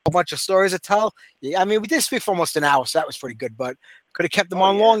a whole bunch of stories to tell. Yeah, I mean, we did speak for almost an hour, so that was pretty good. But could have kept them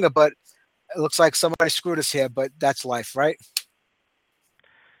on yeah. longer. But it looks like somebody screwed us here. But that's life, right?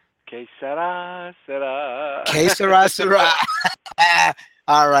 Que sera, sera. Que sera, sera.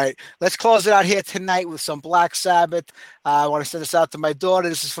 All right, let's close it out here tonight with some Black Sabbath. I want to send this out to my daughter.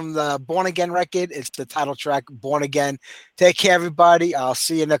 This is from the Born Again record. It's the title track, Born Again. Take care, everybody. I'll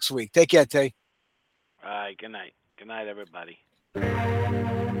see you next week. Take care, Tay. All right, good night. Good night, everybody.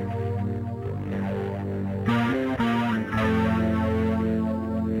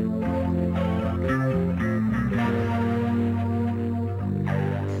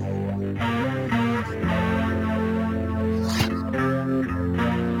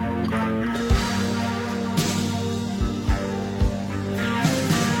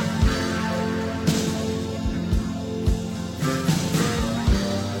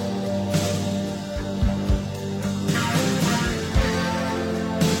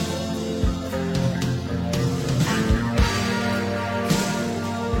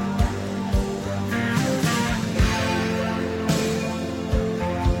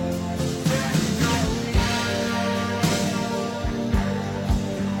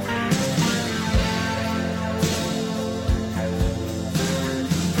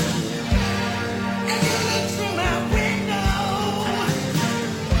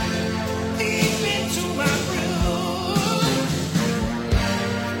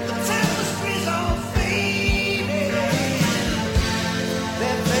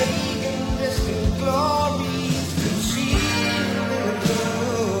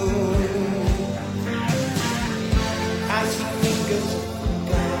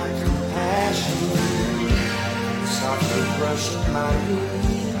 Brushing my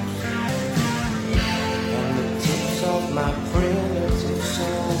lips and the tips of my primitive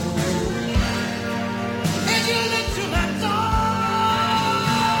soul. As you look to my door,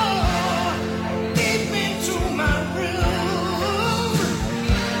 deep into my room,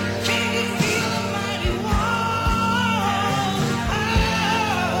 can you feel the mighty wall?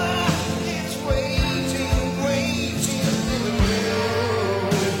 It's waiting in the room.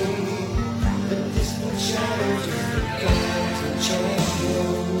 The distant shadows of the gods and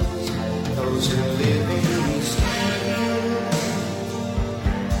champions, those who live in these fields,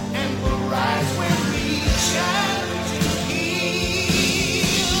 and will rise when we challenge and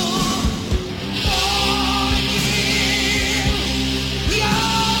heal. Born again, you're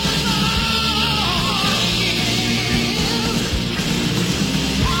born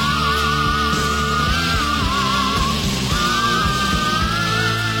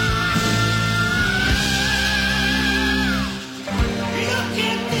Look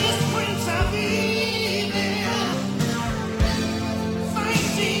at this Prince of Evil,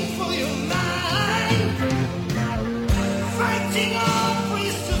 fighting for your mind, fighting all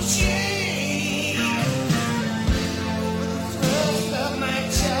priests of shame. The first of my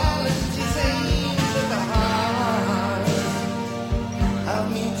challenges aimed at the heart of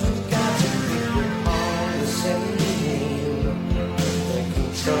mutual gods and people all the same. They're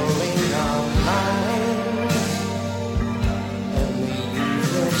controlling our minds, and we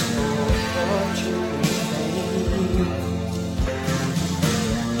use us for fortune and fame.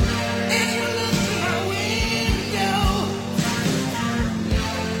 As you look through my window,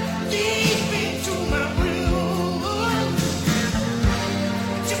 deep into my room,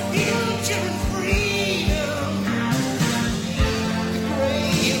 it's your future and freedom. The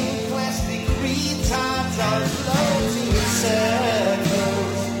gray and plastic retards are floating in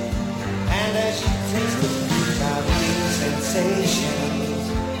circles, and as you taste the traveling sensations,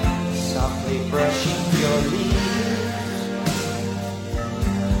 softly brushing your leaves,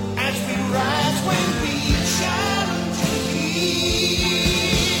 as we rise when we challenge and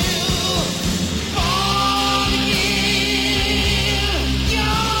heal.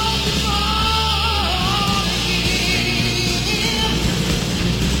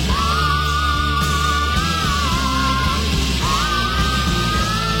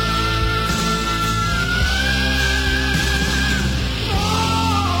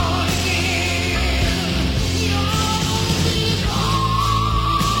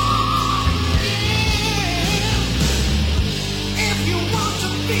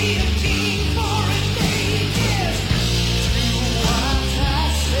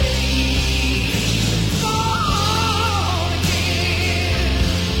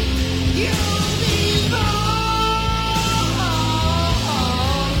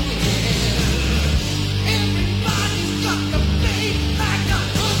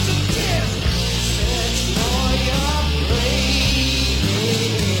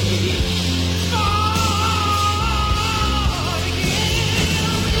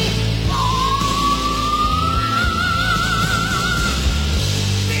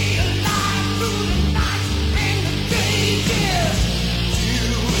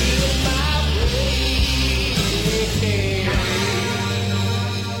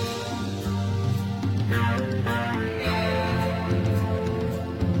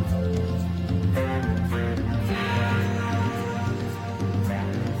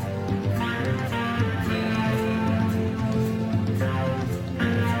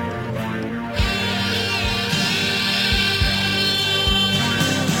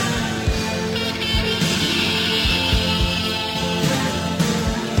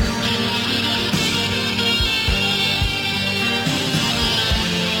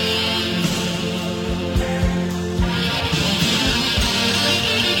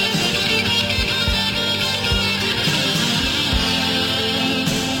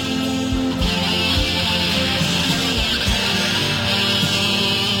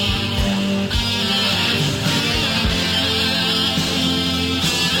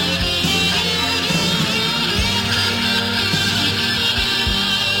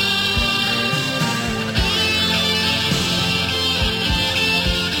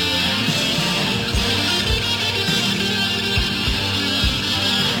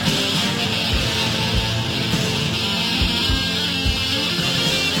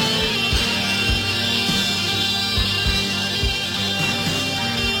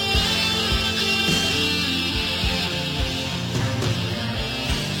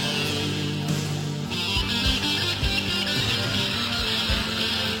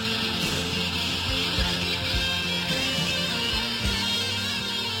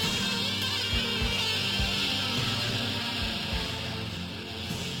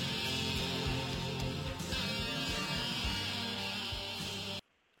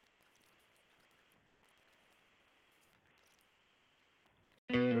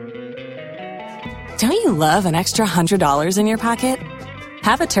 Don't you love an extra $100 in your pocket?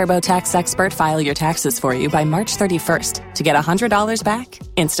 Have a TurboTax expert file your taxes for you by March 31st to get $100 back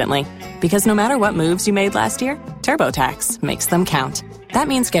instantly. Because no matter what moves you made last year, TurboTax makes them count. That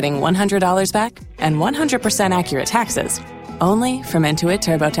means getting $100 back and 100% accurate taxes, only from Intuit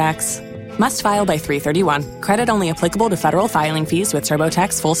TurboTax. Must file by 3/31. Credit only applicable to federal filing fees with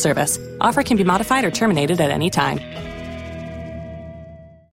TurboTax full service. Offer can be modified or terminated at any time.